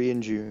 33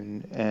 in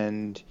June,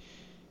 and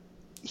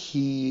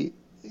he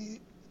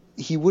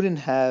wouldn't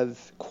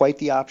have quite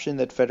the option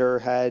that Federer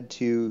had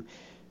to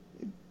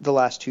the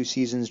last two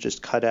seasons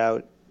just cut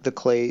out the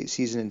clay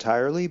season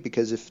entirely,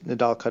 because if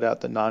Nadal cut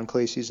out the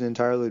non-clay season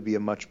entirely, it would be a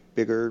much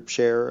bigger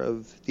share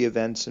of the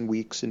events and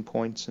weeks and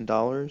points and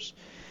dollars.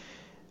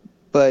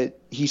 But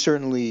he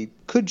certainly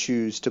could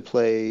choose to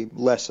play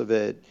less of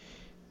it,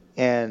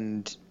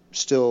 and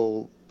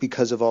still,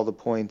 because of all the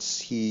points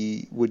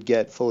he would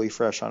get fully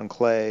fresh on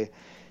clay,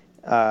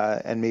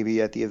 and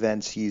maybe at the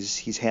events he's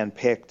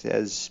handpicked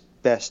as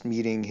best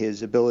meeting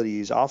his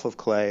abilities off of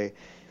clay,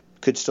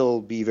 could still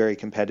be very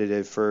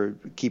competitive for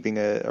keeping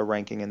a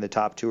ranking in the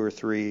top 2 or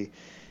 3,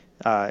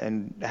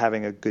 and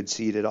having a good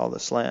seed at all the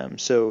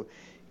slams. So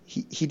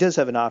he does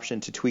have an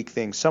option to tweak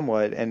things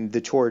somewhat, and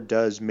the tour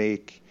does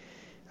make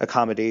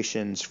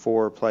accommodations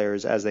for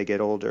players as they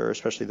get older,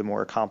 especially the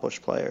more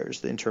accomplished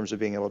players, in terms of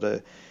being able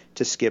to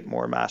skip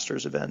more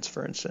Masters events,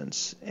 for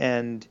instance.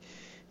 And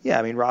yeah,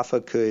 I mean, Rafa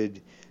could,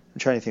 I'm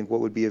trying to think what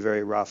would be a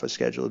very Rafa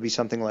schedule. It would be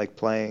something like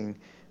playing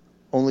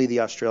only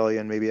the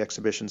Australian, maybe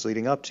exhibitions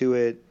leading up to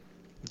it,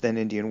 then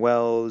Indian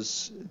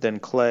Wells, then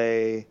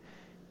clay,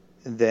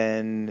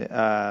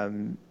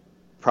 then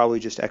probably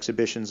just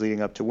exhibitions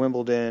leading up to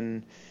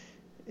Wimbledon,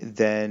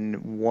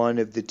 then one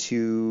of the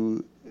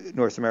 2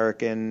 North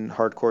American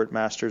hardcourt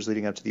Masters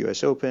leading up to the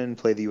U.S. Open,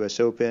 play the U.S.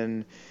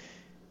 Open,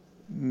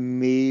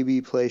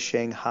 maybe play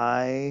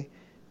Shanghai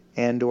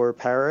and or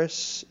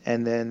Paris,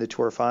 and then the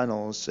Tour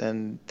Finals,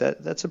 and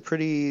that's a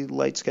pretty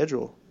light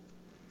schedule.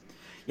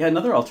 Yeah,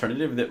 another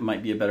alternative that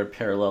might be a better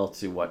parallel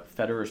to what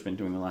Federer's been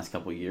doing the last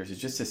couple of years is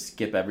just to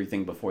skip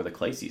everything before the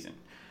clay season.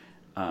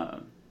 I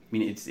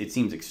mean, it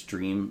seems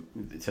extreme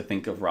to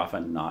think of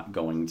Rafa not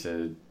going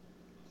to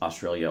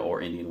Australia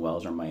or Indian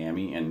Wells or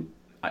Miami, and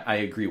I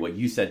agree. What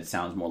you said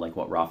sounds more like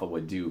what Rafa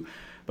would do,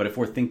 but if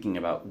we're thinking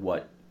about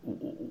what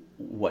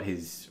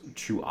his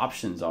true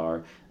options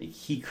are,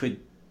 he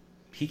could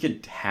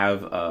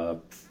have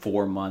a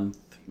 4-month,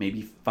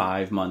 maybe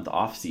 5-month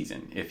off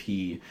season if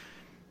he.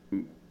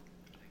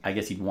 I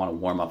guess he'd want to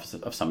warm up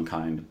of some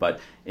kind, but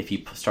if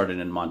he started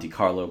in Monte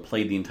Carlo,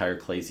 played the entire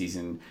clay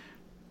season,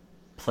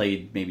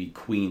 played maybe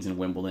Queens and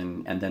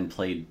Wimbledon, and then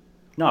played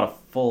not a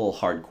full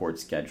hardcourt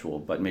schedule,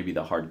 but maybe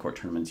the hardcourt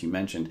tournaments you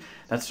mentioned,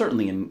 that's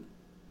certainly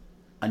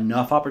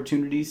enough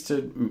opportunities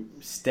to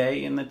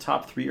stay in the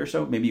top 3 or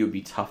so. Maybe it would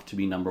be tough to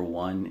be number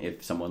 1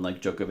 if someone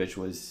like Djokovic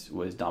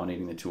was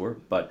dominating the tour,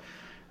 but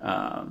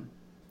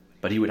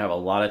he would have a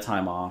lot of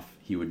time off.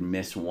 He would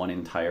miss one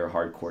entire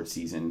hardcourt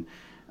season,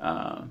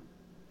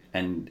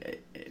 and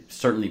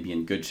certainly be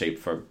in good shape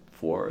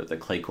for the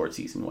clay court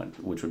season,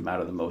 which would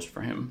matter the most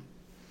for him.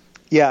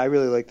 Yeah, I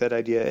really like that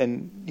idea.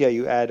 And yeah,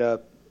 you add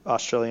up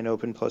Australian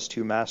Open plus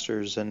 2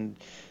 Masters, and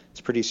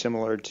it's pretty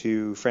similar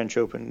to French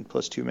Open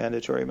plus 2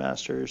 mandatory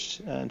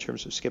Masters in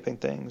terms of skipping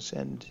things.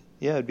 And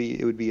yeah,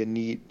 it would be a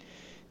neat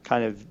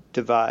kind of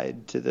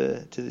divide to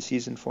the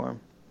season for him.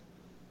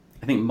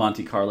 I think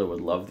Monte Carlo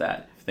would love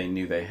that if they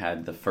knew they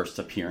had the first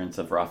appearance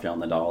of Rafael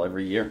Nadal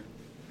every year.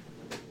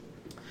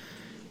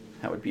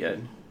 That would be a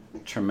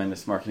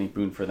tremendous marketing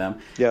boon for them.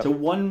 Yeah. So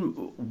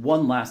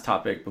one last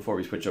topic before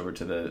we switch over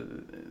to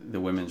the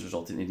women's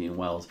results in Indian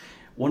Wells.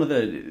 One of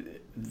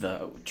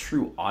the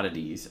true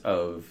oddities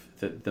of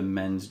the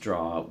men's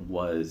draw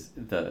was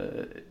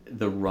the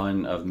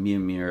run of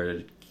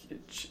Miomir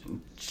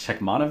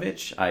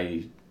Cechmanovic.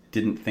 I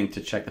didn't think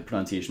to check the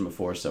pronunciation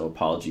before, so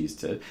apologies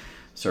to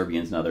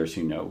Serbians and others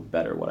who know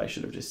better what I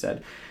should have just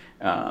said.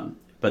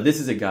 But this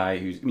is a guy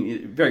who's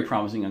a very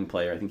promising young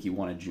player. I think he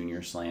won a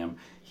junior slam.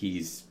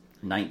 He's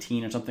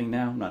 19 or something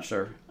now, I'm not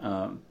sure.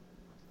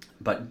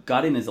 But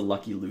got in as a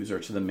lucky loser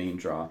to the main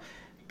draw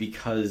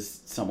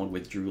because someone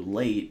withdrew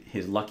late.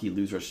 His lucky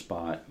loser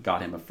spot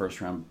got him a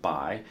first round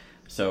bye,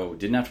 so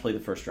didn't have to play the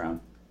first round.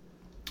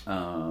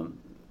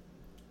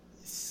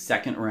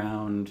 Second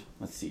round,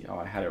 let's see. Oh,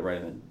 I had it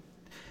right.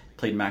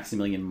 Played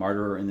Maximilian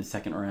Martyr in the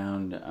second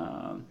round.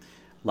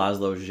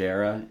 Laszlo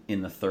Gera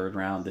in the third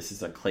round. This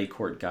is a clay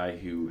court guy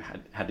who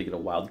had to get a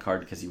wild card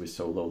because he was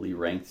so lowly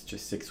ranked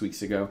just 6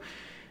 weeks ago.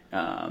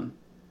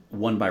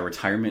 Won by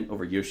retirement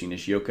over Yoshi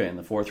Nishioka in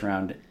the fourth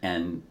round,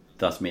 and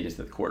thus made it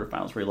to the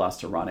quarterfinals where he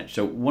lost to Ronic.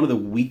 So one of the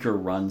weaker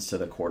runs to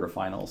the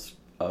quarterfinals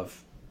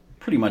of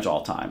pretty much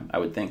all time, I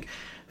would think,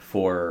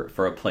 for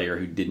a player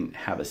who didn't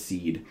have a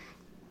seed.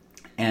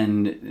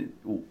 And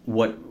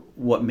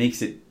what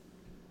makes it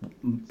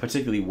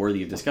particularly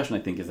worthy of discussion, I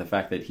think, is the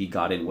fact that he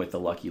got in with the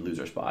lucky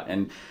loser spot.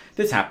 And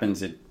this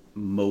happens at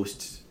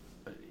most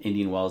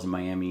Indian Wells in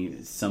Miami.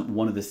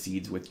 One of the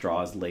seeds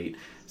withdraws late.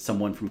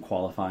 Someone from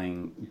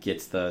qualifying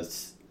gets the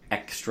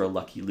extra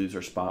lucky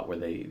loser spot where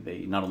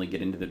they not only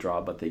get into the draw,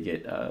 but they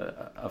get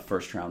a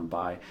first round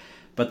bye.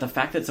 But the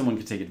fact that someone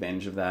could take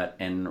advantage of that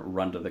and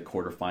run to the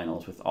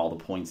quarterfinals with all the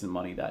points and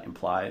money that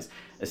implies,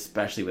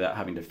 especially without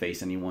having to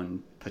face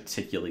anyone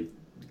particularly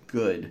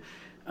good,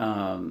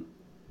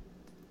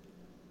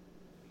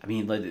 I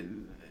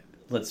mean,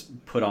 let's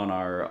put on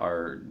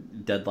our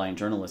deadline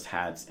journalist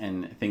hats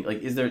and think,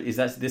 like, is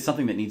this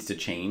something that needs to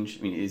change?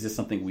 I mean, is this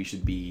something we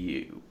should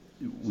be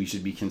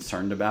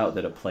concerned about,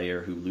 that a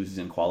player who loses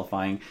in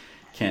qualifying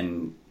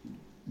can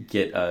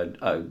get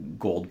a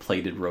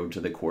gold-plated road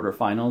to the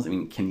quarterfinals. I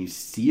mean, can you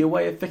see a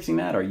way of fixing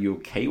that? Are you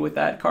okay with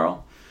that,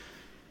 Carl?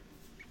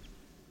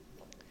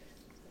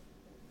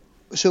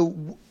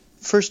 So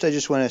first, I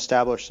just want to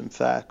establish some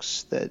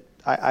facts that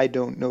I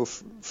don't know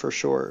for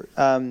sure.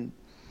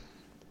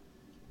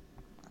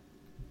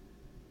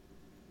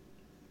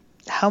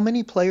 How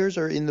many players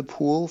are in the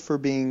pool for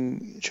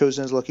being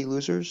chosen as lucky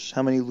losers?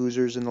 How many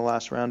losers in the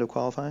last round of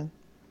qualifying?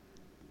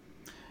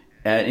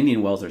 At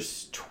Indian Wells,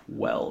 there's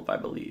 12, I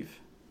believe.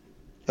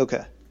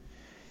 Okay.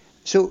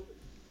 So,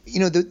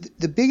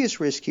 the biggest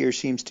risk here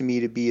seems to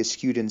me to be a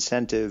skewed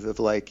incentive of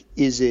like,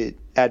 is it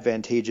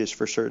advantageous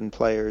for certain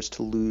players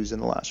to lose in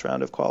the last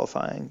round of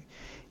qualifying?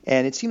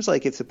 And it seems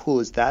like if the pool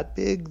is that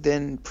big,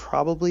 then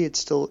probably it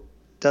still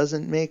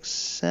doesn't make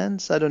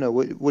sense. I don't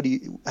know.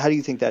 How do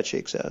you think that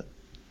shakes out?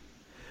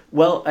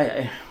 Well,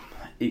 I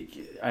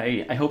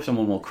hope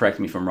someone will correct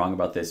me if I'm wrong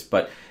about this,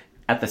 but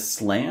at the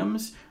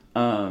slams,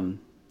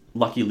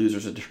 lucky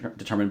losers are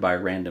determined by a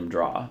random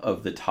draw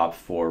of the top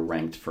 4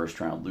 ranked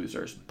first-round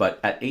losers. But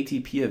at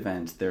ATP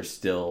events, they're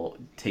still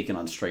taken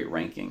on straight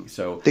ranking.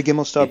 So the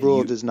Gimelstob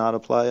rule does not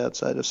apply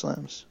outside of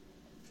slams?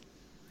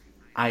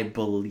 I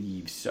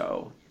believe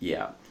so,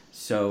 yeah.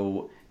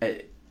 So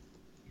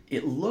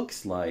it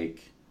looks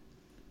like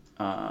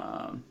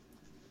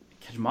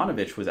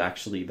Kecmanovic was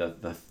actually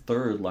the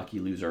third lucky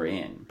loser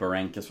in.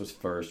 Berankis was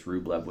first,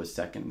 Rublev was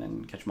second,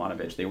 then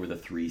Kecmanovic. They were the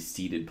 3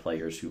 seeded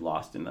players who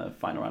lost in the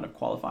final round of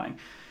qualifying.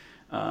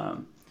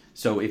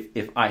 So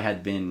if I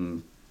had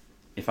been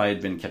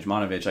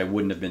Kecmanovic, I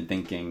wouldn't have been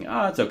thinking,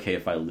 it's okay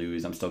if I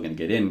lose, I'm still going to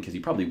get in, because he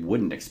probably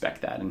wouldn't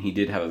expect that. And he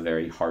did have a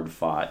very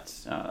hard-fought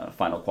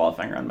final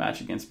qualifying round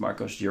match against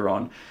Marcos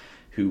Giron,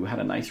 who had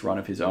a nice run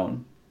of his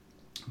own.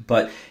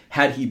 But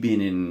had he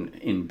been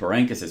in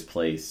Berankis'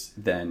 place,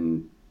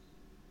 then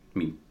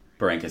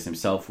Berankis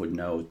himself would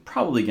know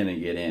probably going to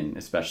get in,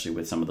 especially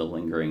with some of the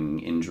lingering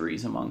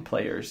injuries among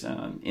players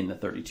in the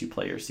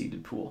 32-player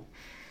seeded pool.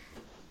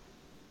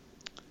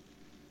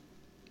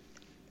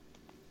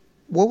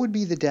 What would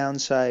be the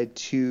downside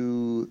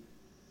to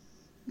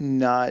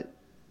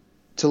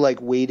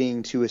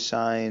waiting to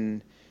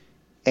assign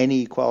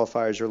any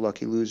qualifiers or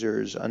lucky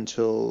losers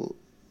until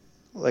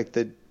like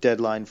the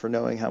deadline for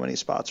knowing how many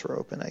spots were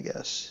open, I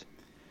guess?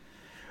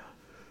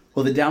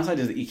 Well, the downside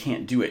is that you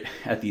can't do it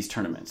at these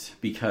tournaments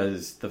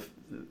because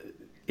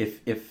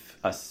if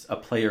a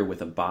player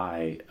with a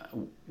bye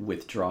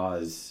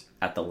withdraws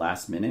at the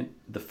last minute,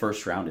 the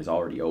first round is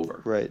already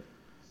over. Right.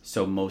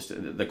 So most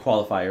of the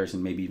qualifiers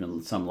and maybe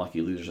even some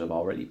lucky losers have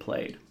already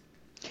played.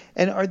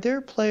 And are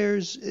there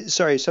players?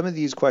 Sorry, some of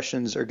these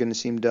questions are going to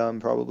seem dumb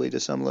probably to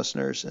some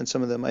listeners, and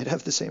some of them might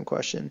have the same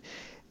question.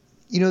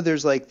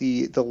 There's like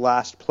the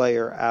last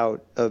player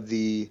out of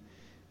the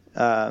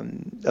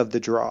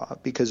draw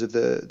because of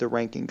the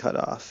ranking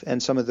cutoff,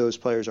 and some of those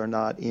players are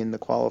not in the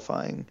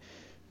qualifying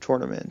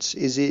tournaments.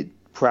 Is it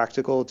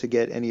practical to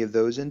get any of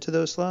those into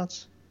those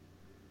slots?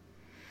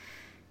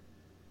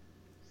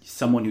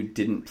 Someone who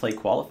didn't play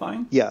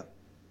qualifying? Yeah,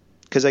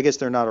 because I guess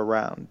they're not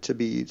around to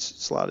be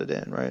slotted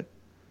in, right?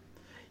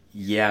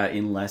 Yeah,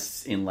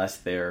 unless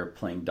they're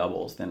playing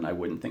doubles, then I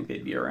wouldn't think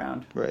they'd be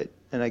around. Right,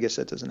 and I guess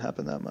that doesn't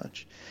happen that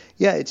much.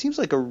 Yeah, it seems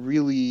like a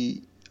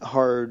really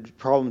hard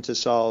problem to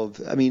solve.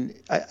 I mean,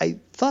 I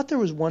thought there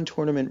was one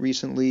tournament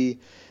recently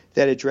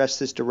that addressed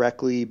this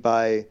directly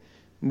by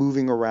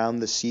moving around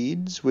the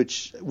seeds,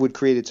 which would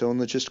create its own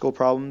logistical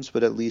problems,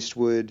 but at least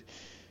would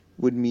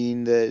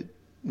mean that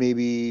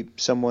maybe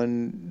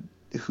someone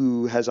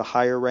who has a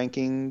higher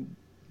ranking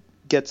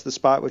gets the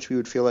spot, which we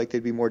would feel like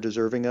they'd be more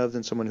deserving of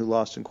than someone who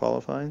lost in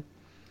qualifying.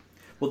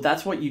 Well,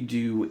 that's what you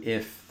do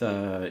if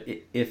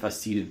a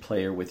seeded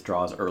player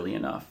withdraws early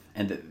enough,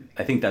 and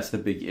I think that's the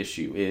big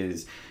issue.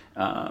 Is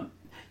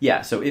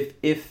so if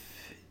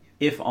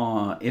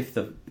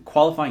the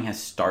qualifying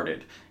has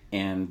started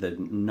and the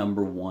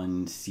number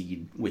 1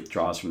 seed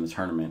withdraws from the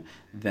tournament,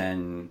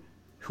 then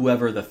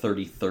whoever the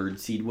 33rd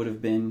seed would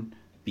have been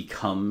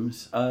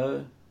becomes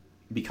a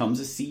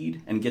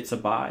seed and gets a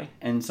bye,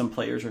 and some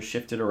players are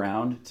shifted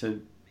around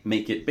to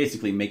make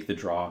the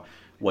draw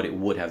what it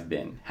would have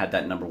been had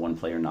that number 1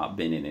 player not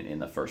been in it in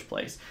the first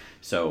place.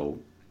 So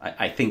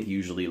I think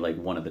usually like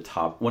one of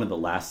the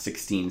last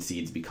 16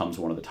 seeds becomes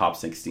one of the top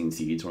 16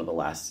 seeds,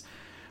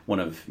 one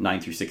of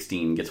 9 through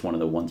 16 gets one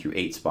of the 1 through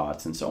 8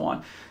 spots, and so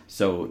on.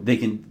 So they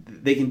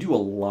can do a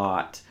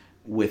lot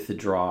with the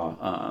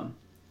draw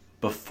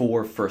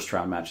before first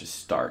round matches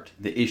start.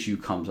 The issue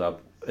comes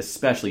up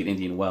especially at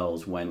Indian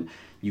Wells when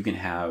you can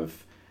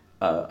have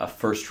a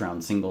first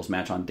round singles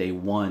match on day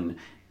 1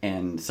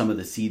 and some of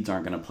the seeds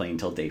aren't going to play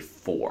until day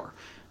 4.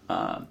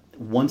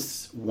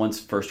 Once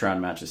first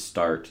round matches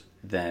start,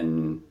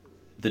 then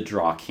the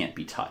draw can't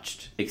be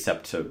touched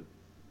except to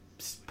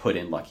put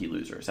in lucky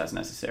losers as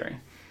necessary.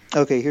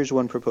 Okay, here's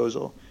one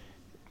proposal.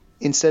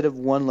 Instead of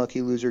one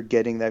lucky loser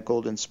getting that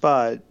golden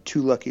spot,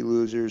 2 lucky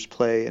losers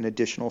play an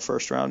additional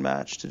first round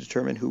match to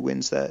determine who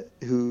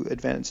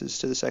advances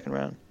to the second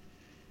round.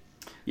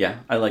 Yeah,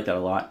 I like that a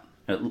lot.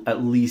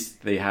 At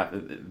least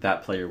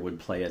that player would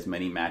play as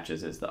many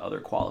matches as the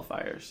other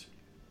qualifiers.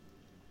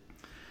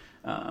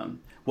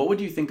 What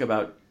would you think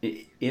about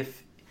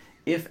if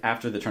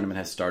after the tournament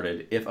has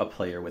started, if a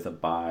player with a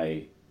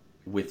bye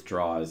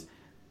withdraws?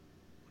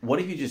 What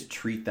if you just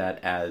treat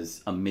that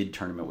as a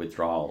mid-tournament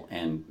withdrawal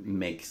and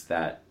makes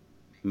that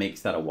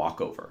a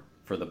walkover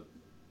for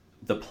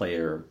the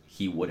player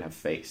he would have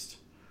faced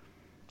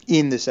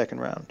in the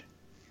second round?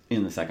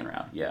 In the second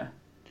round, yeah.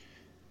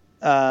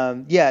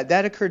 Yeah,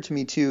 that occurred to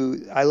me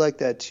too. I like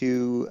that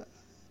too,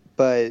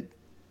 but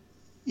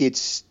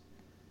it's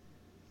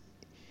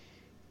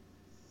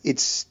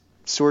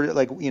sort of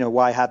like,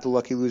 why have the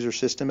lucky loser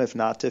system if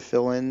not to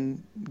fill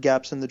in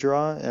gaps in the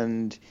draw?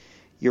 And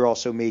you're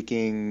also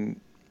making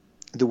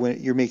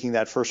you're making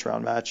that first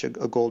round match a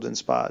golden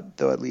spot,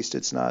 though at least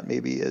it's not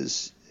maybe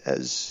as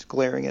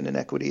glaring an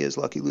inequity as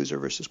lucky loser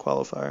versus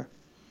qualifier.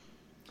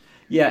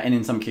 Yeah, and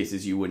in some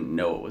cases you wouldn't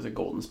know it was a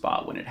golden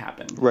spot when it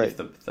happened, right, if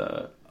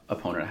the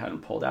opponent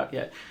hadn't pulled out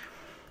yet.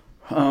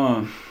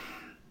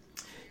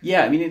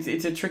 Yeah, I mean,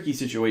 it's a tricky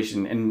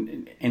situation,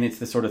 and it's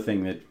the sort of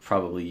thing that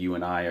probably you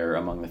and I are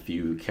among the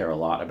few who care a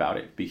lot about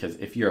it, because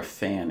if you're a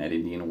fan at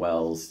Indian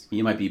Wells,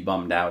 you might be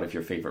bummed out if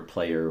your favorite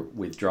player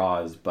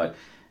withdraws, but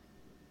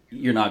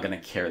you're not going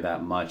to care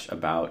that much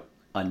about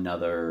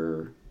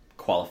another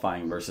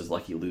qualifying versus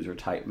lucky loser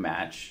type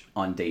match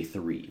on day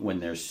 3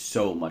 when there's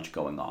so much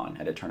going on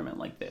at a tournament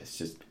like this.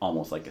 Just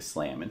almost like a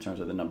slam in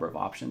terms of the number of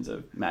options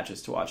of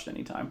matches to watch at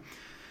any time.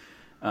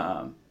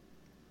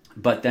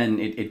 But then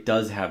it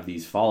does have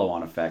these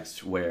follow-on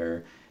effects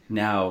where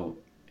now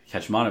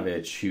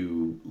Kecmanovic,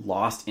 who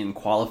lost in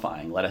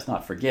qualifying, let us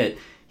not forget,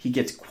 he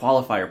gets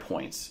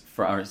quarterfinalist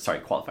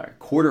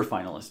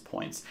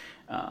points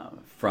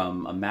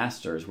from a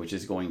Masters, which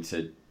is going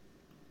to,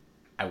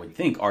 I would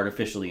think,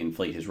 artificially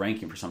inflate his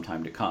ranking for some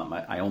time to come.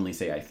 I only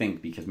say I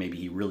think because maybe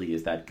he really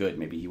is that good.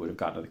 Maybe he would have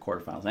gotten to the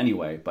quarterfinals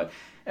anyway, but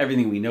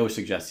everything we know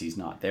suggests he's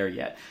not there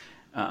yet.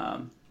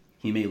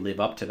 He may live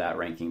up to that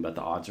ranking, but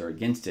the odds are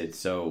against it.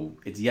 So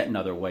it's yet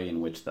another way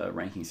in which the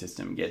ranking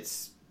system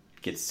gets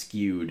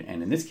skewed,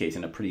 and in this case,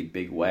 in a pretty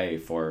big way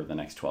for the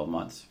next 12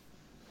 months.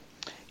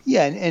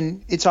 Yeah,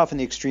 and it's often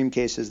the extreme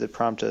cases that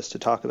prompt us to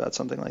talk about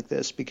something like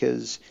this,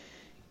 because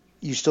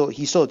he still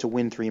had to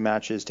win 3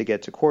 matches to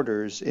get to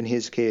quarters. In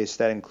his case,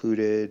 that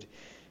included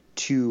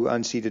 2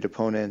 unseeded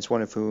opponents,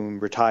 one of whom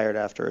retired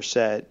after a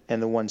set,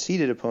 and the one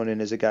seeded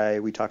opponent is a guy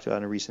we talked about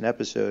in a recent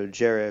episode,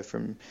 Jere,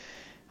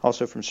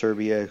 also from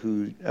Serbia,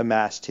 who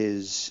amassed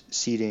his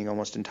seeding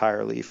almost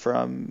entirely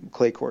from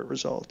clay court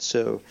results.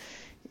 So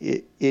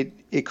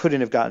it couldn't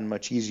have gotten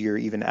much easier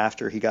even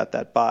after he got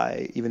that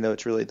bye, even though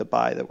it's really the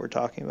bye that we're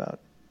talking about.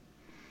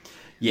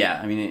 Yeah,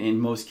 I mean, in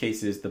most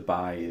cases, the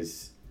bye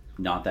is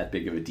not that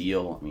big of a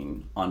deal. I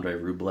mean, Andrei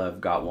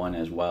Rublev got one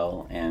as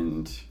well,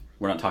 and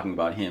we're not talking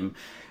about him.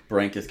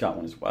 Berankis got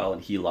one as well,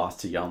 and he lost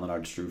to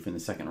Jan-Lennard Struff in the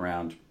second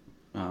round.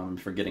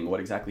 Forgetting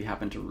what exactly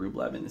happened to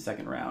Rublev in the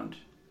second round.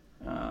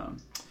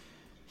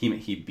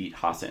 He beat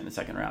Haase in the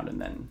second round and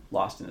then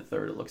lost in the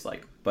third, it looks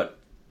like. But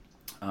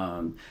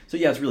so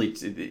yeah,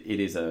 it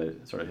is a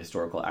sort of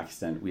historical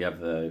accident. We have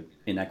the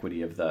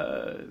inequity of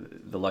the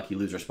lucky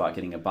loser spot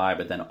getting a bye,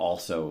 but then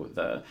also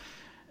the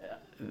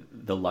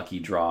lucky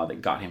draw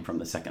that got him from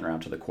the second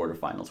round to the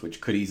quarterfinals,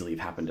 which could easily have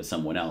happened to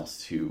someone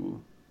else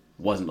who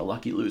wasn't a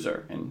lucky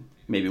loser, and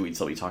maybe we'd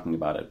still be talking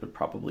about it, but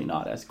probably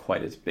not as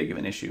quite as big of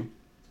an issue.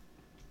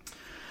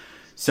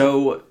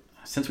 So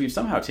since we've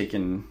somehow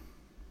taken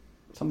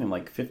something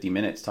like 50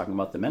 minutes talking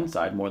about the men's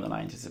side, more than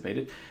I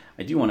anticipated,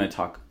 I do want to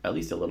talk at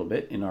least a little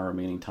bit in our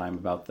remaining time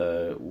about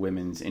the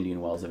women's Indian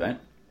Wells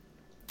event.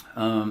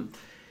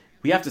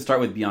 We have to start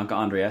with Bianca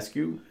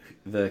Andreescu,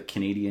 the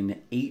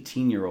Canadian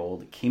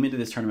 18-year-old, came into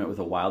this tournament with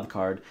a wild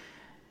card,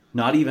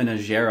 not even a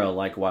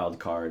Gera-like wild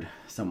card,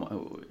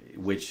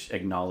 which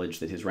acknowledged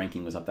that his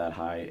ranking was up that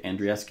high.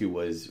 Andreescu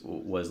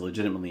was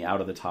legitimately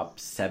out of the top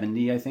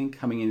 70, I think,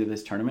 coming into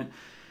this tournament.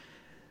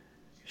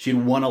 She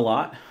had won a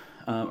lot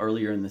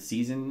earlier in the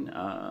season,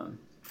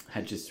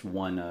 had just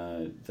won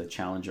the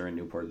Challenger in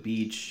Newport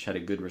Beach, had a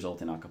good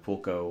result in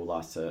Acapulco,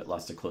 lost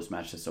a close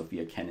match to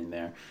Sophia Kenin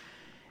there,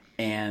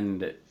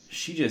 and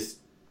she just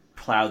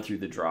plowed through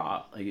the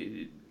draw.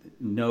 Like,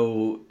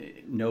 no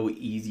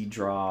easy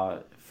draw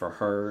for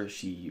her.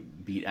 She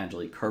beat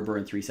Angelique Kerber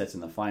in 3 sets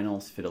in the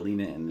finals,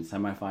 Fidolina in the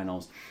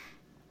semifinals.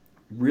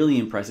 Really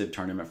impressive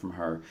tournament from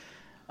her.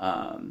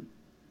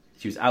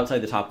 She was outside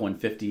the top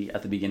 150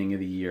 at the beginning of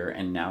the year,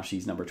 and now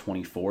she's number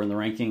 24 in the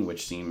ranking,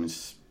 which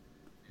seems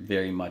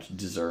very much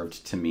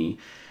deserved to me.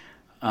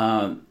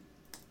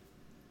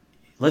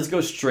 Let's go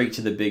straight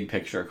to the big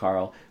picture,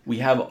 Carl. We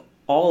have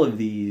all of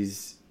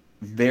these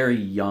very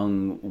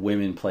young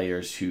women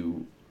players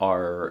who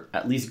are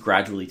at least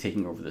gradually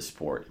taking over the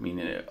sport. I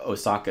mean,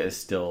 Osaka is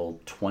still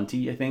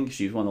 20, I think.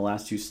 She's won the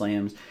last 2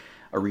 slams.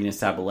 Aryna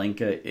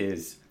Sabalenka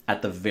is,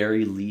 at the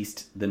very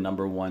least, the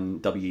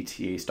 #1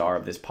 WTA star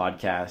of this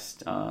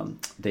podcast.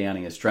 Diana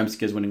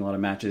Yastremska is winning a lot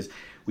of matches.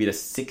 We had a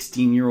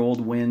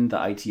 16-year-old win the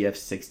ITF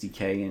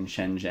 60K in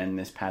Shenzhen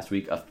this past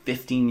week, a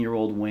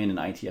 15-year-old win in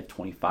ITF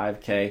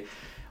 25K.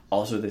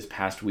 Also this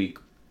past week,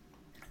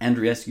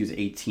 Andreescu's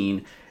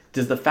 18.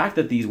 Does the fact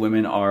that these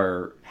women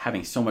are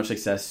having so much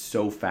success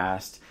so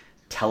fast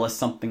tell us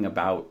something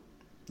about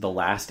the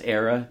last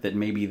era, that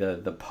maybe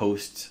the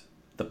post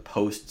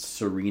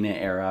Serena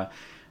era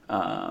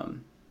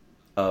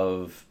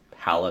of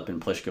Halep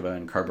and Pliskova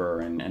and Kerber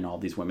and all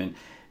these women?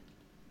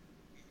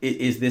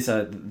 Is this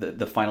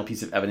the final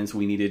piece of evidence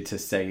we needed to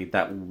say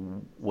that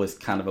was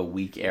kind of a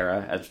weak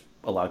era, as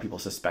a lot of people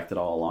suspected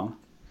all along?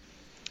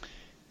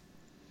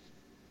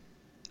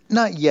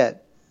 Not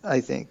yet,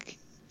 I think.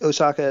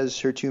 Osaka has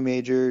her 2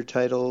 major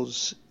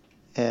titles,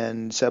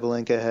 and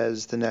Sabalenka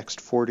has the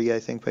next 40, I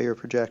think, by your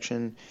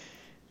projection.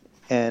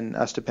 And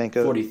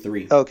Ostapenko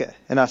 43. Okay,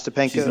 and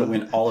Ostapenko. She's going to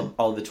win all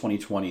of the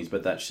 2020s,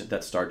 but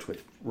that starts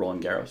with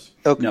Roland Garros.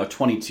 Okay. No,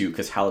 22,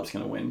 because Halep's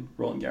going to win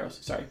Roland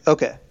Garros. Sorry.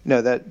 Okay,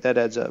 no, that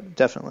adds up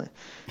definitely.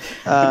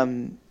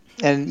 And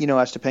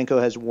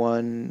Ostapenko has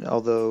 1,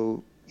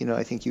 although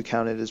I think you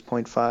count it as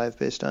 0.5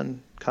 based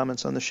on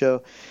comments on the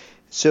show.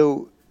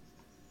 So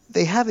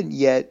they haven't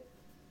yet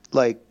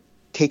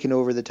taken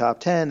over the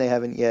top 10. They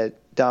haven't yet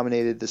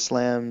dominated the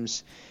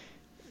slams,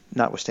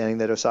 notwithstanding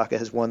that Osaka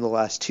has won the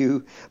last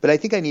 2. But I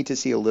think I need to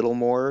see a little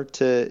more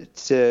to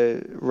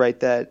write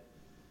that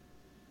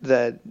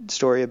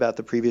story about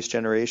the previous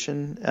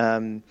generation.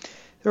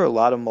 There are a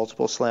lot of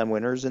multiple slam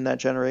winners in that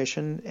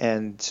generation,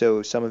 and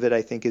so some of it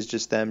I think is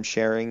just them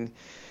sharing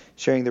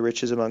the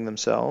riches among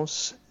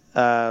themselves.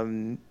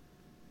 But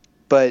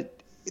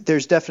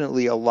there's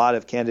definitely a lot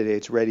of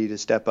candidates ready to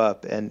step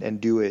up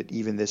and do it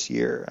even this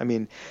year. I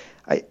mean,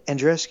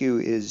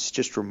 Andreescu is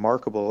just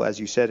remarkable, as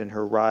you said, in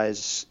her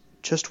rise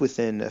just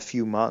within a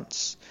few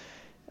months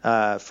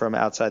from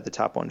outside the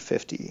top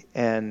 150.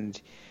 And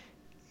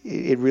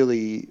it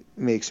really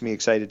makes me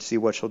excited to see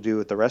what she'll do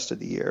with the rest of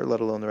the year,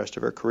 let alone the rest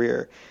of her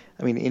career.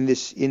 I mean, in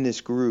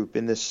this group,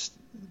 in this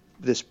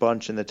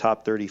bunch in the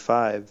top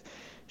 35,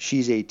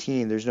 she's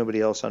 18. There's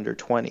nobody else under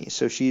 20.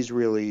 So she's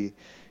really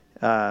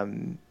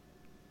in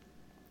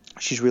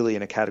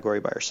a category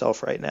by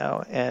herself right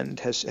now, and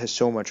has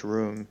so much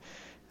room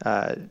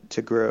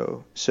to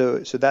grow. So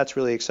that's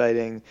really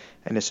exciting.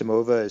 And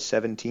Anisimova is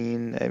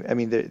 17. I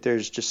mean,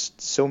 there's just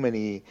so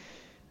many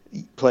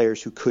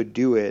players who could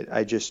do it.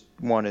 I just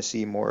want to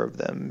see more of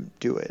them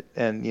do it.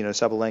 And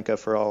Sabalenka,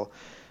 for all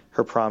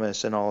her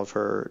promise and all of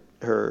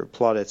her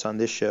plaudits on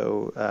this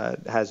show,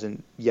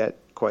 hasn't yet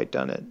quite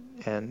done it.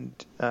 And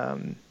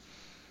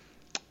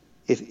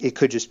it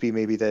could just be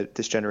maybe that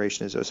this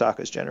generation is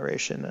Osaka's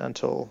generation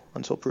until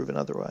proven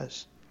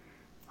otherwise.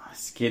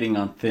 Skating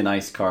on thin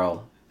ice,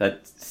 Carl.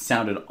 That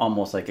sounded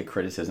almost like a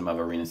criticism of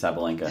Aryna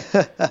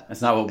Sabalenka.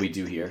 That's not what we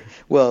do here.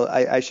 Well,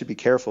 I should be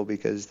careful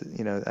because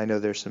I know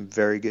there's some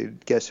very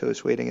good guest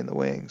hosts waiting in the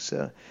wings.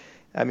 So,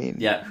 I mean,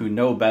 yeah, who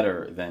know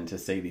better than to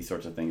say these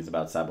sorts of things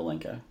about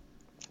Sabalenka.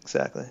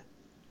 Exactly.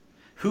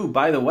 Who,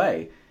 by the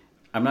way,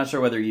 I'm not sure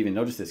whether you even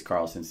noticed this,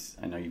 Carl, since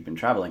I know you've been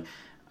traveling.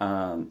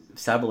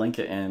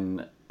 Sabalenka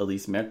and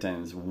Elise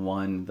Mertens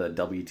won the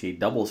WTA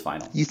doubles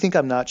final. You think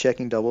I'm not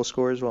checking double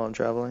scores while I'm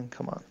traveling?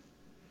 Come on.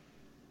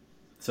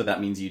 So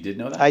that means you did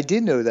know that? I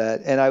did know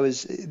that,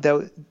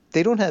 and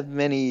they don't have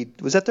many.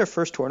 Was that their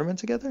first tournament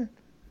together?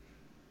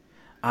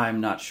 I'm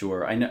not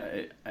sure. I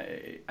know.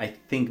 I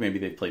think maybe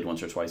they've played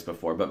once or twice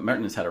before, but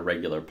Mertens had a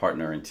regular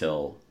partner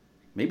until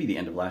maybe the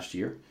end of last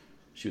year.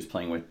 She was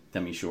playing with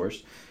Demi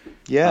Shores.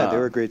 Yeah, they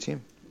were a great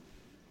team.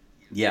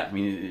 Yeah, I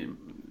mean,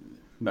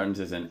 Mertens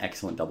is an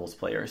excellent doubles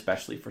player,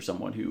 especially for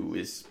someone who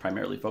is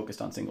primarily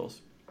focused on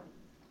singles.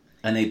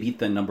 And they beat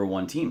the number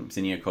 1 team,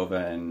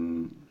 Siniakova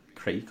and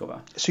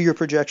Krejcikova. So your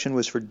projection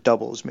was for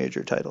doubles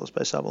major titles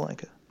by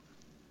Sabalenka?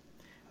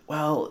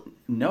 Well,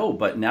 no,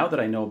 but now that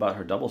I know about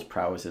her doubles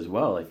prowess as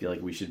well, I feel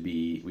like we should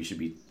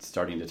be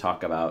starting to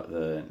talk about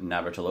the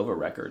Navratilova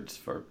records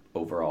for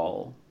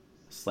overall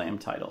slam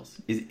titles.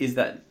 Is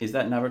that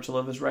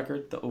Navratilova's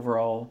record, the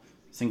overall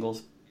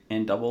singles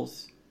and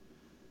doubles?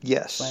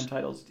 Yes. Slam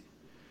titles.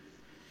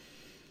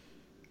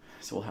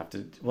 So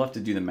we'll have to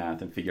do the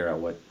math and figure out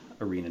what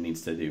Aryna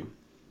needs to do.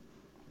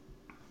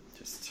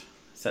 Just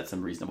set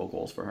some reasonable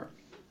goals for her.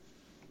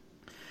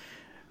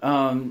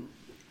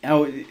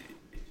 Now,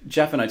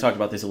 Jeff and I talked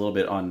about this a little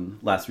bit on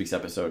last week's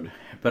episode,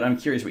 but I'm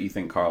curious what you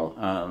think,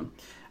 Carl.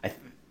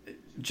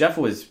 Jeff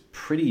was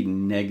pretty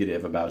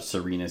negative about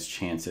Serena's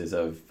chances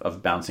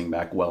of bouncing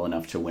back well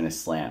enough to win a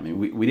slam. I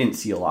mean, we didn't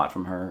see a lot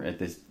from her at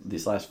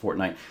this last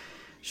fortnight.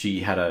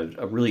 She had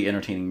a really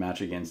entertaining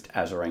match against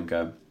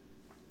Azarenka,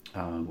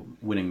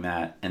 winning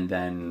that, and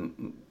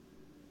then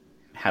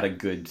had a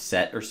good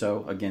set or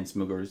so against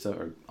Muguruza,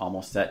 or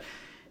almost set,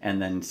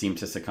 and then seemed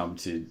to succumb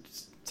to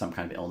some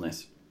kind of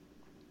illness.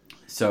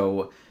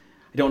 So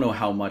I don't know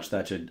how much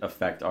that should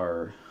affect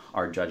our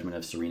judgment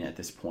of Serena at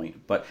this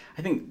point. But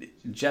I think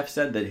Jeff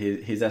said that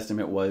his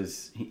estimate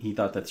was he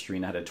thought that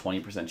Serena had a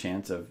 20%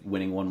 chance of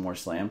winning one more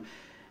slam.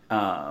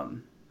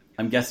 I'm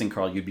guessing,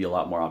 Carl, you'd be a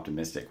lot more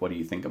optimistic. What do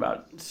you think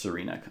about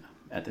Serena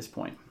at this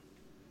point?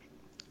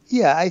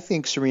 Yeah, I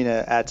think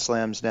Serena at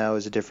slams now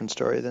is a different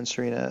story than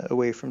Serena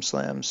away from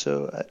slams.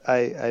 So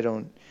I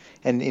don't,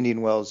 and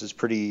Indian Wells is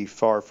pretty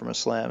far from a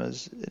slam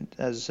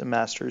as a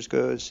Masters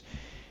goes.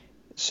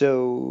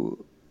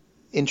 So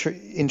in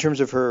terms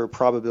of her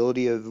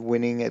probability of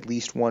winning at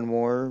least one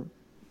more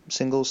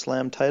single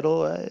slam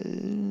title,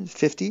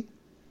 50.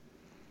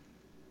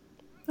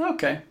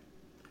 Okay.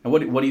 And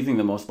what do you think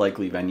the most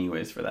likely venue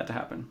is for that to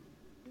happen?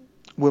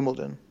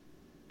 Wimbledon.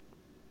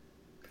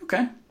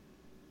 Okay.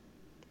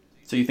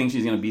 So you think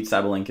she's going to beat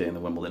Sabalenka in the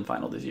Wimbledon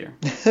final this year?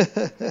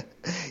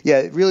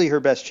 Yeah, really her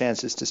best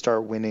chance is to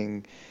start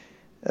winning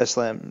a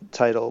slam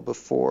title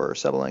before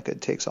Sabalenka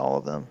takes all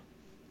of them.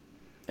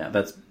 Yeah,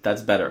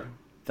 that's better.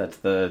 That's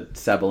the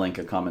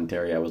Sabalenka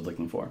commentary I was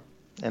looking for.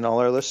 And all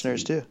our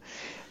listeners too.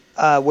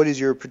 What is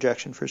your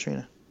projection for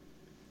Serena?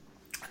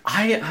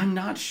 I'm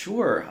not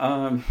sure.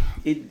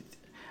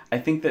 I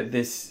think that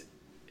this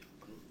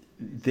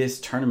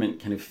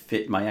tournament kind of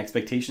fit my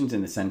expectations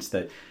in the sense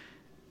that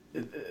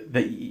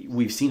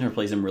we've seen her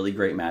play some really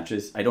great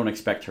matches. I don't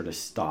expect her to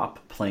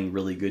stop playing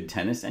really good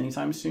tennis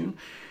anytime soon.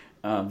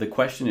 The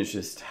question is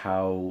just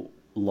how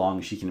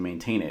long she can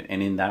maintain it.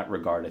 And in that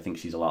regard, I think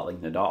she's a lot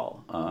like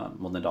Nadal.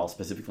 Nadal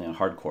specifically on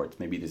hard courts.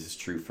 Maybe this is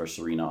true for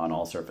Serena on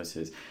all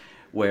surfaces,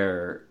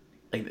 where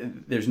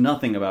there's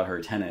nothing about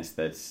her tennis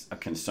that's a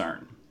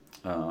concern.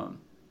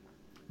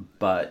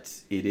 But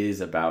it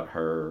is about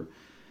her,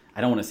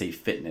 I don't want to say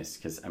fitness,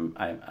 because I'm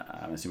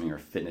assuming her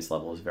fitness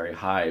level is very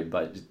high,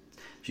 but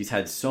she's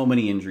had so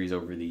many injuries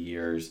over the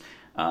years.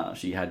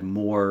 She had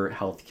more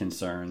health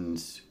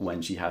concerns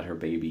when she had her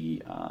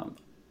baby.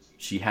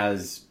 She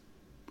has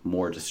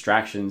more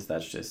distractions.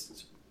 That's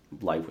just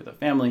life with a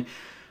family.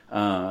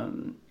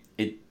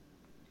 It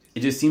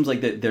just seems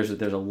like that there's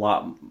a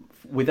lot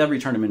with every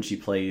tournament she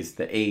plays.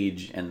 The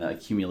age and the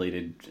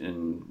accumulated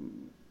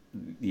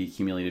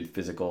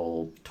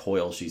physical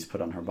toil she's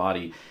put on her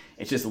body,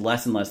 it's just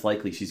less and less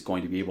likely she's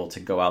going to be able to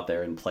go out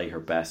there and play her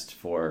best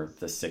for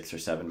the 6 or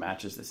 7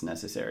 matches that's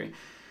necessary.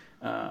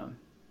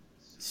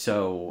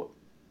 So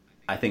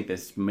I think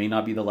this may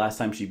not be the last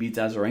time she beats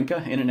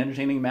Azarenka in an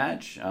entertaining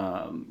match.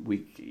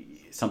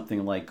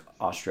 Something like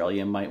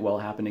Australia might well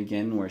happen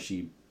again, where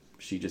she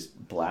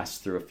just blasts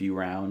through a few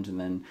rounds and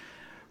then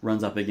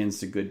runs up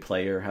against a good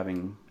player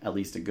having at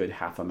least a good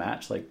half a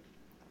match like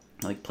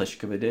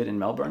Pliskova did in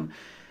Melbourne.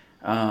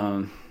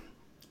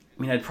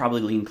 I'd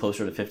probably lean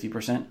closer to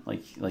 50%,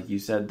 like you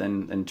said,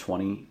 than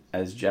 20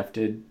 as Jeff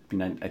did.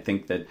 I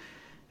think that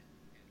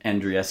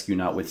Andreescu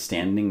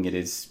notwithstanding, it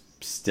is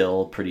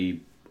still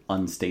pretty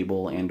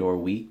unstable and or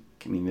weak.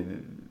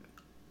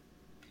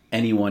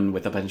 Anyone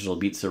with the potential to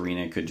beat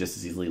Serena could just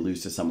as easily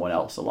lose to someone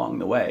else along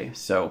the way.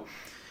 So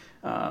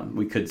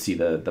we could see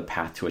the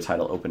path to a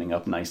title opening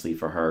up nicely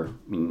for her.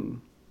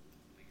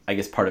 I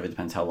guess part of it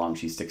depends how long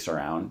she sticks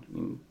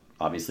around.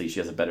 Obviously, she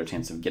has a better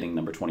chance of getting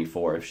number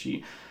 24 if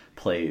she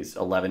plays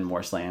 11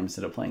 more slams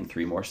instead of playing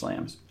 3 more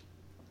slams.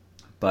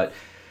 But,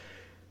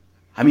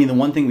 the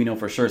one thing we know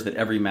for sure is that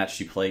every match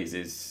she plays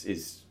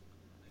is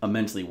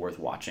immensely worth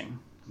watching.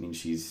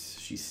 She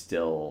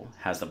still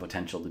has the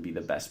potential to be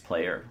the best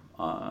player,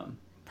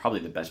 probably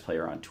the best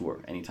player on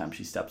tour anytime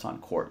she steps on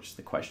court. Just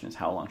the question is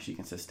how long she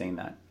can sustain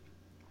that.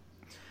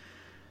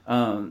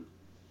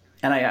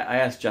 And I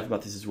asked Jeff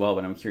about this as well,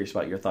 but I'm curious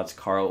about your thoughts,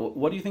 Carl.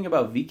 What do you think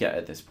about Vika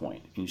at this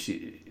point?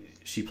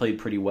 She played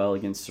pretty well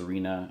against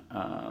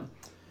Serena,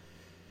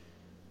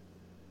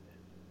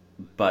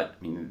 but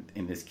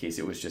in this case,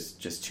 it was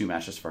just 2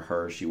 matches for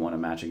her. She won a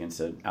match against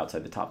an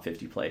outside the top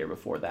 50 player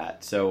before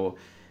that. So,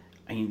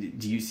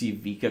 do you see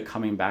Vika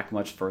coming back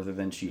much further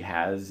than she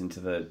has into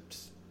the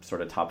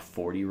sort of top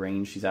 40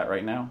 range she's at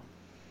right now?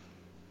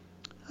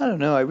 I don't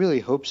know. I really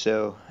hope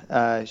so.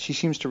 She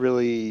seems to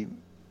really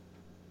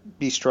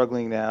be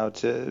struggling now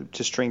to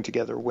string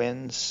together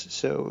wins.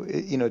 So,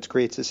 it's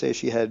great to say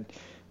she had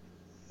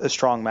a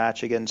strong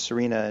match against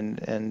Serena,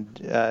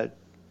 and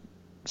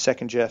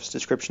second Jeff's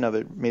description of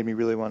it made me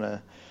really want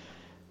to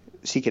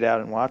seek it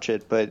out and watch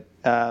it. But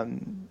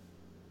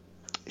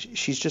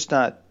she's just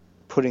not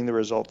putting the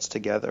results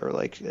together.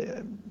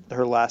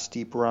 Her last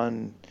deep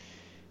run,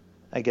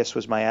 I guess,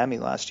 was Miami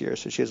last year.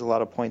 So she has a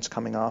lot of points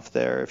coming off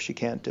there if she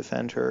can't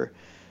defend her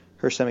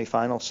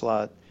semifinal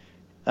slot.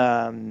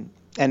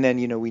 And then,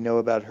 we know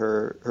about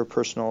her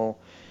personal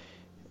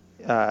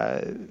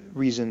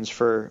reasons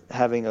for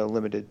having a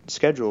limited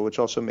schedule, which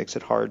also makes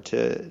it hard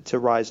to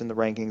rise in the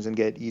rankings and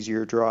get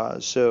easier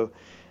draws. So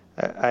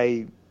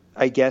I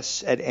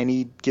guess at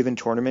any given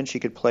tournament, she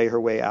could play her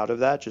way out of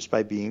that just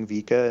by being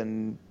Vika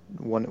and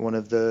one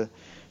of the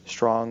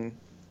strong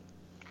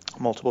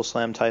multiple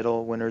slam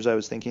title winners I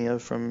was thinking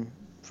of from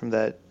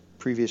that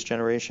previous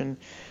generation.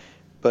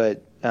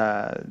 But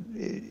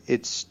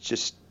it's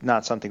just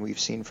not something we've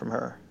seen from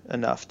her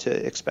enough to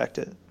expect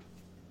it.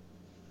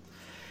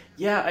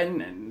 Yeah,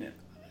 and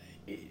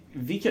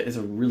Vika is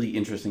a really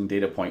interesting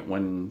data point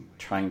when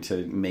trying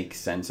to make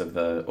sense of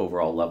the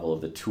overall level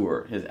of the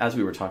tour. As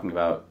we were talking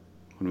about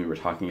when we were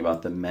talking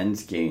about the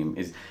men's game,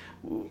 is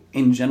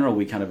in general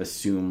we kind of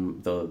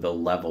assume the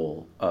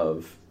level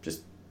of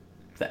just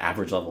the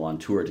average level on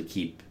tour to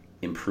keep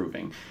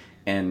improving.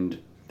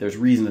 And there's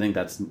reason to think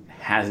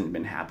hasn't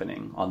been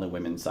happening on the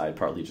women's side,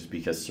 partly just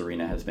because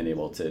Serena has been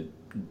able to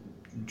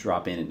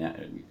drop in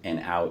and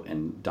out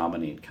and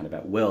dominate kind of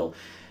at will.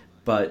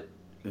 But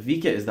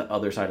Vika is the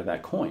other side of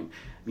that coin.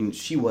 I mean,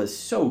 she was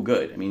so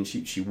good. I mean,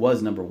 she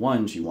was number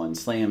one. She won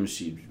slams.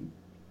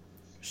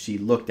 She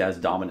looked as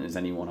dominant as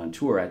anyone on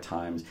tour at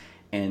times.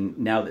 And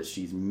now that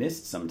she's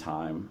missed some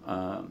time,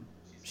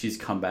 she's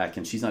come back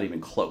and she's not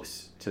even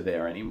close to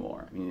there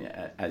anymore. I mean,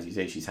 as you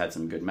say, she's had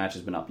some good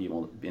matches, but not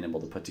been able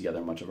to put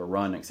together much of a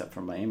run except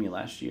for Miami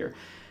last year.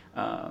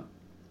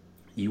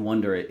 You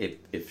wonder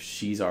if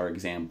she's our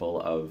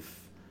example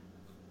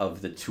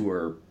of the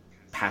tour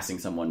passing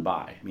someone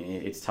by. I mean,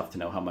 it's tough to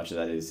know how much of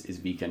that is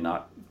Vika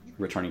not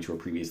returning to a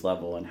previous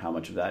level and how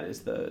much of that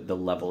is the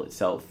level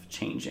itself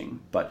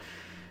changing. But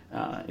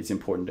it's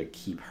important to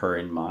keep her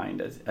in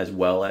mind as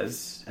well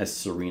as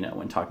Serena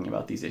when talking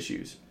about these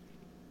issues.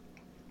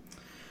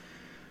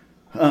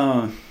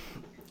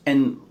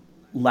 And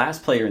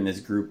last player in this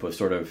group of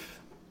sort of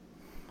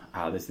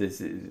this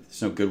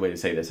there's no good way to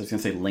say this. I was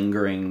going to say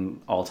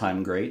lingering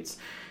all-time greats.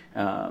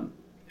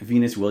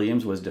 Venus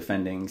Williams was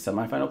defending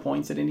semifinal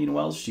points at Indian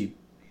Wells. She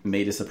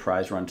made a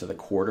surprise run to the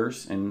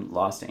quarters and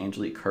lost to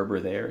Angelique Kerber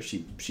there.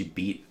 She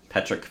beat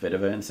Petra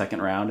Kvitova in the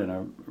second round in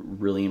a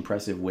really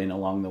impressive win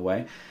along the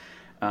way.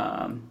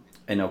 I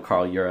know,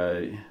 Carl, you're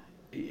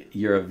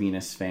a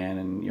Venus fan,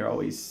 and you're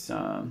always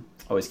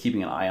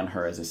keeping an eye on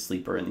her as a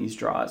sleeper in these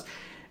draws.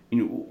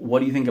 What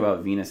do you think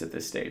about Venus at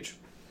this stage?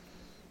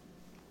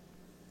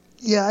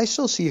 Yeah, I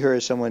still see her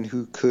as someone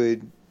who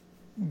could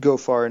go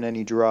far in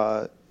any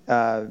draw.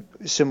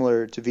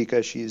 Similar to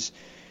Vika, she's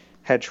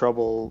had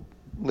trouble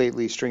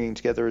lately stringing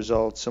together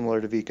results.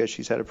 Similar to Vika,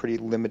 she's had a pretty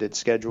limited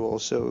schedule,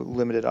 so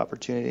limited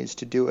opportunities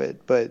to do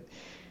it. But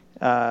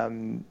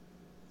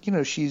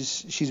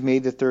she's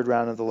made the third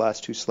round of the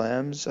last two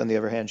slams. On the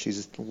other hand,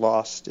 she's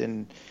lost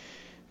in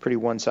pretty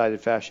one-sided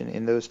fashion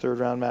in those third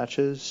round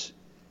matches.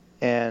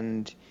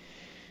 And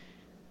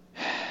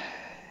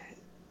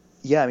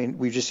yeah, I mean,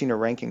 we've just seen her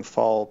ranking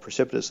fall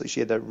precipitously. She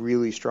had that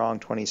really strong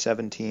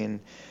 2017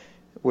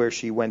 where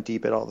she went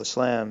deep at all the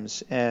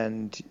slams,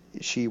 and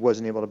she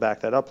wasn't able to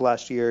back that up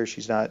last year.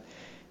 She's not,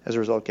 as a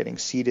result, getting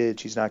seeded.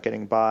 She's not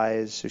getting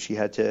buys, so she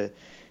had to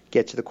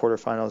get to the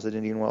quarterfinals at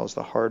Indian Wells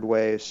the hard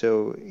way.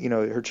 So,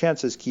 her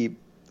chances keep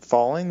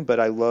falling, but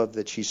I love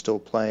that she's still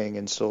playing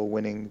and still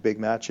winning big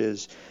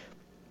matches.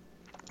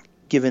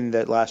 Given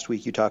that last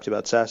week you talked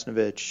about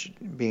Sasnovich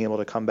being able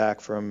to come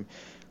back from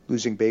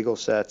losing bagel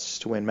sets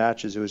to win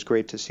matches, it was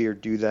great to see her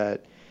do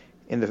that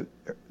in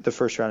the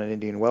first round at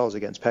Indian Wells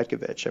against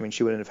Petkovic. I mean,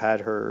 she wouldn't have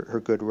had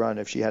her good run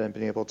if she hadn't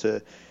been able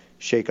to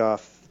shake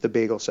off the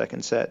bagel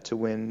second set to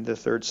win the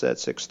third set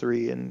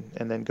 6-3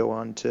 and then go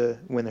on to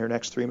win her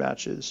next three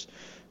matches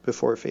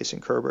before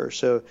facing Kerber.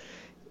 So,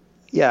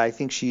 yeah, I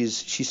think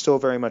she's still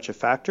very much a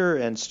factor,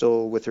 and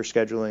still with her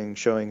scheduling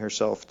showing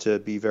herself to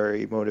be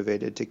very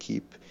motivated to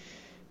keep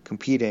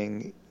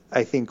competing.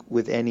 I think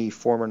with any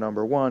former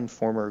number one,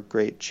 former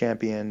great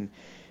champion,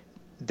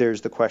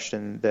 there's the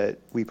question that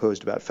we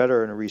posed about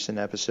Federer in a recent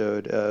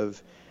episode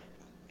of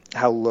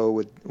how low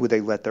would they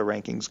let their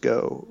rankings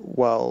go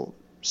while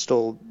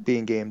still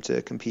being game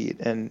to compete.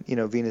 And,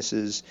 Venus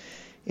is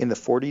in the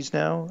 40s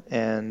now,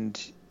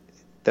 and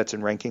that's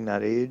in ranking,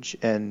 not age.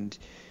 And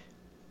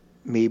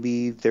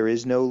maybe there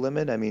is no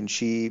limit. I mean,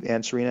 she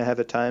and Serena have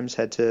at times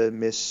had to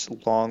miss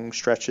long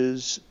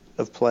stretches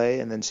of play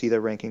and then see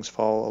their rankings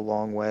fall a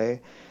long way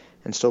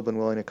and still been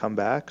willing to come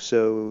back.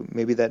 So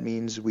maybe that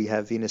means we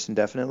have Venus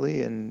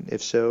indefinitely, and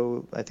if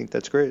so, I think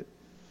that's great.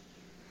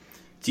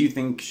 Do you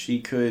think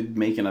she could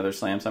make another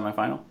Slam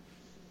semifinal?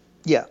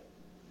 Yeah.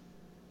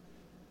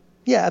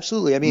 Yeah,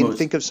 absolutely. I mean,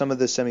 think of some of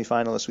the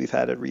semifinalists we've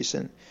had at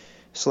recent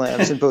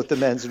slams in both the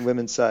men's and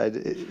women's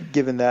side.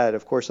 Given that,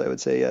 of course, I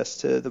would say yes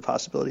to the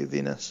possibility of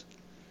Venus.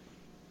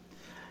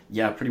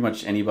 Yeah, pretty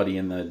much anybody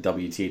in the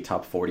WTA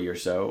top 40 or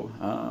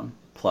so,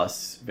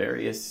 plus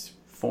various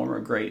former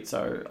greats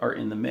are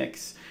in the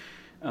mix.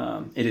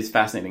 It is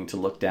fascinating to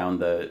look down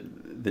the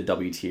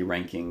WTA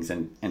rankings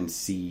and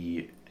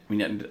see. I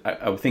mean,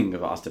 I would think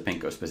of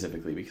Ostapenko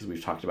specifically because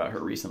we've talked about her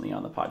recently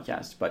on the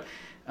podcast, but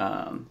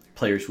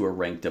players who are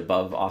ranked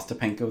above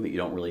Ostapenko that you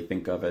don't really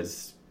think of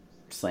as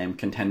Slam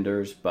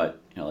contenders, but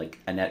like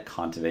Annette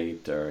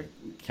Kontaveit or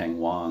Kang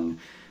Wang,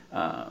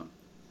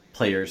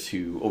 players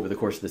who over the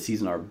course of the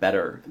season are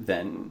better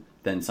than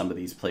some of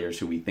these players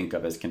who we think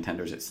of as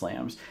contenders at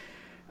Slams.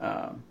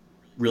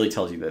 Really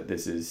tells you that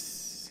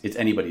it's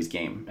anybody's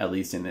game, at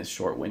least in this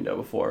short window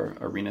before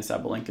Aryna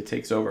Sabalenka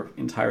takes over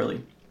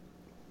entirely.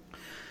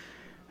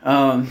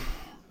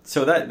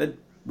 So that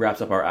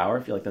wraps up our hour.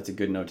 I feel like that's a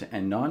good note to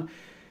end on.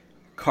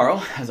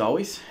 Carl, as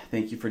always,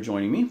 thank you for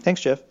joining me.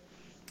 Thanks, Jeff.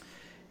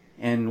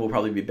 And we'll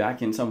probably be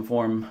back in some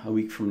form a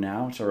week from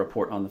now to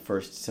report on the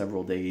first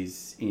several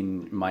days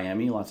in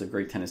Miami. Lots of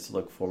great tennis to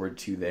look forward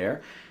to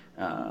there.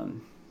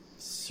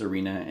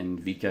 Serena and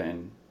Vika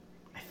and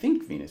I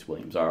think Venus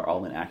Williams are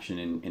all in action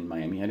in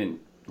Miami. I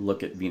didn't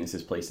look at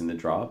Venus's place in the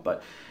draw,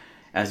 but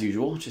as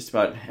usual, just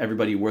about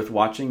everybody worth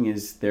watching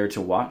is there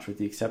to watch, with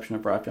the exception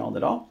of Rafael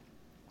Nadal.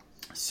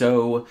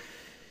 So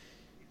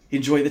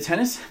enjoy the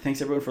tennis.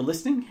 Thanks everyone for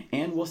listening,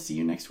 and we'll see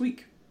you next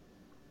week.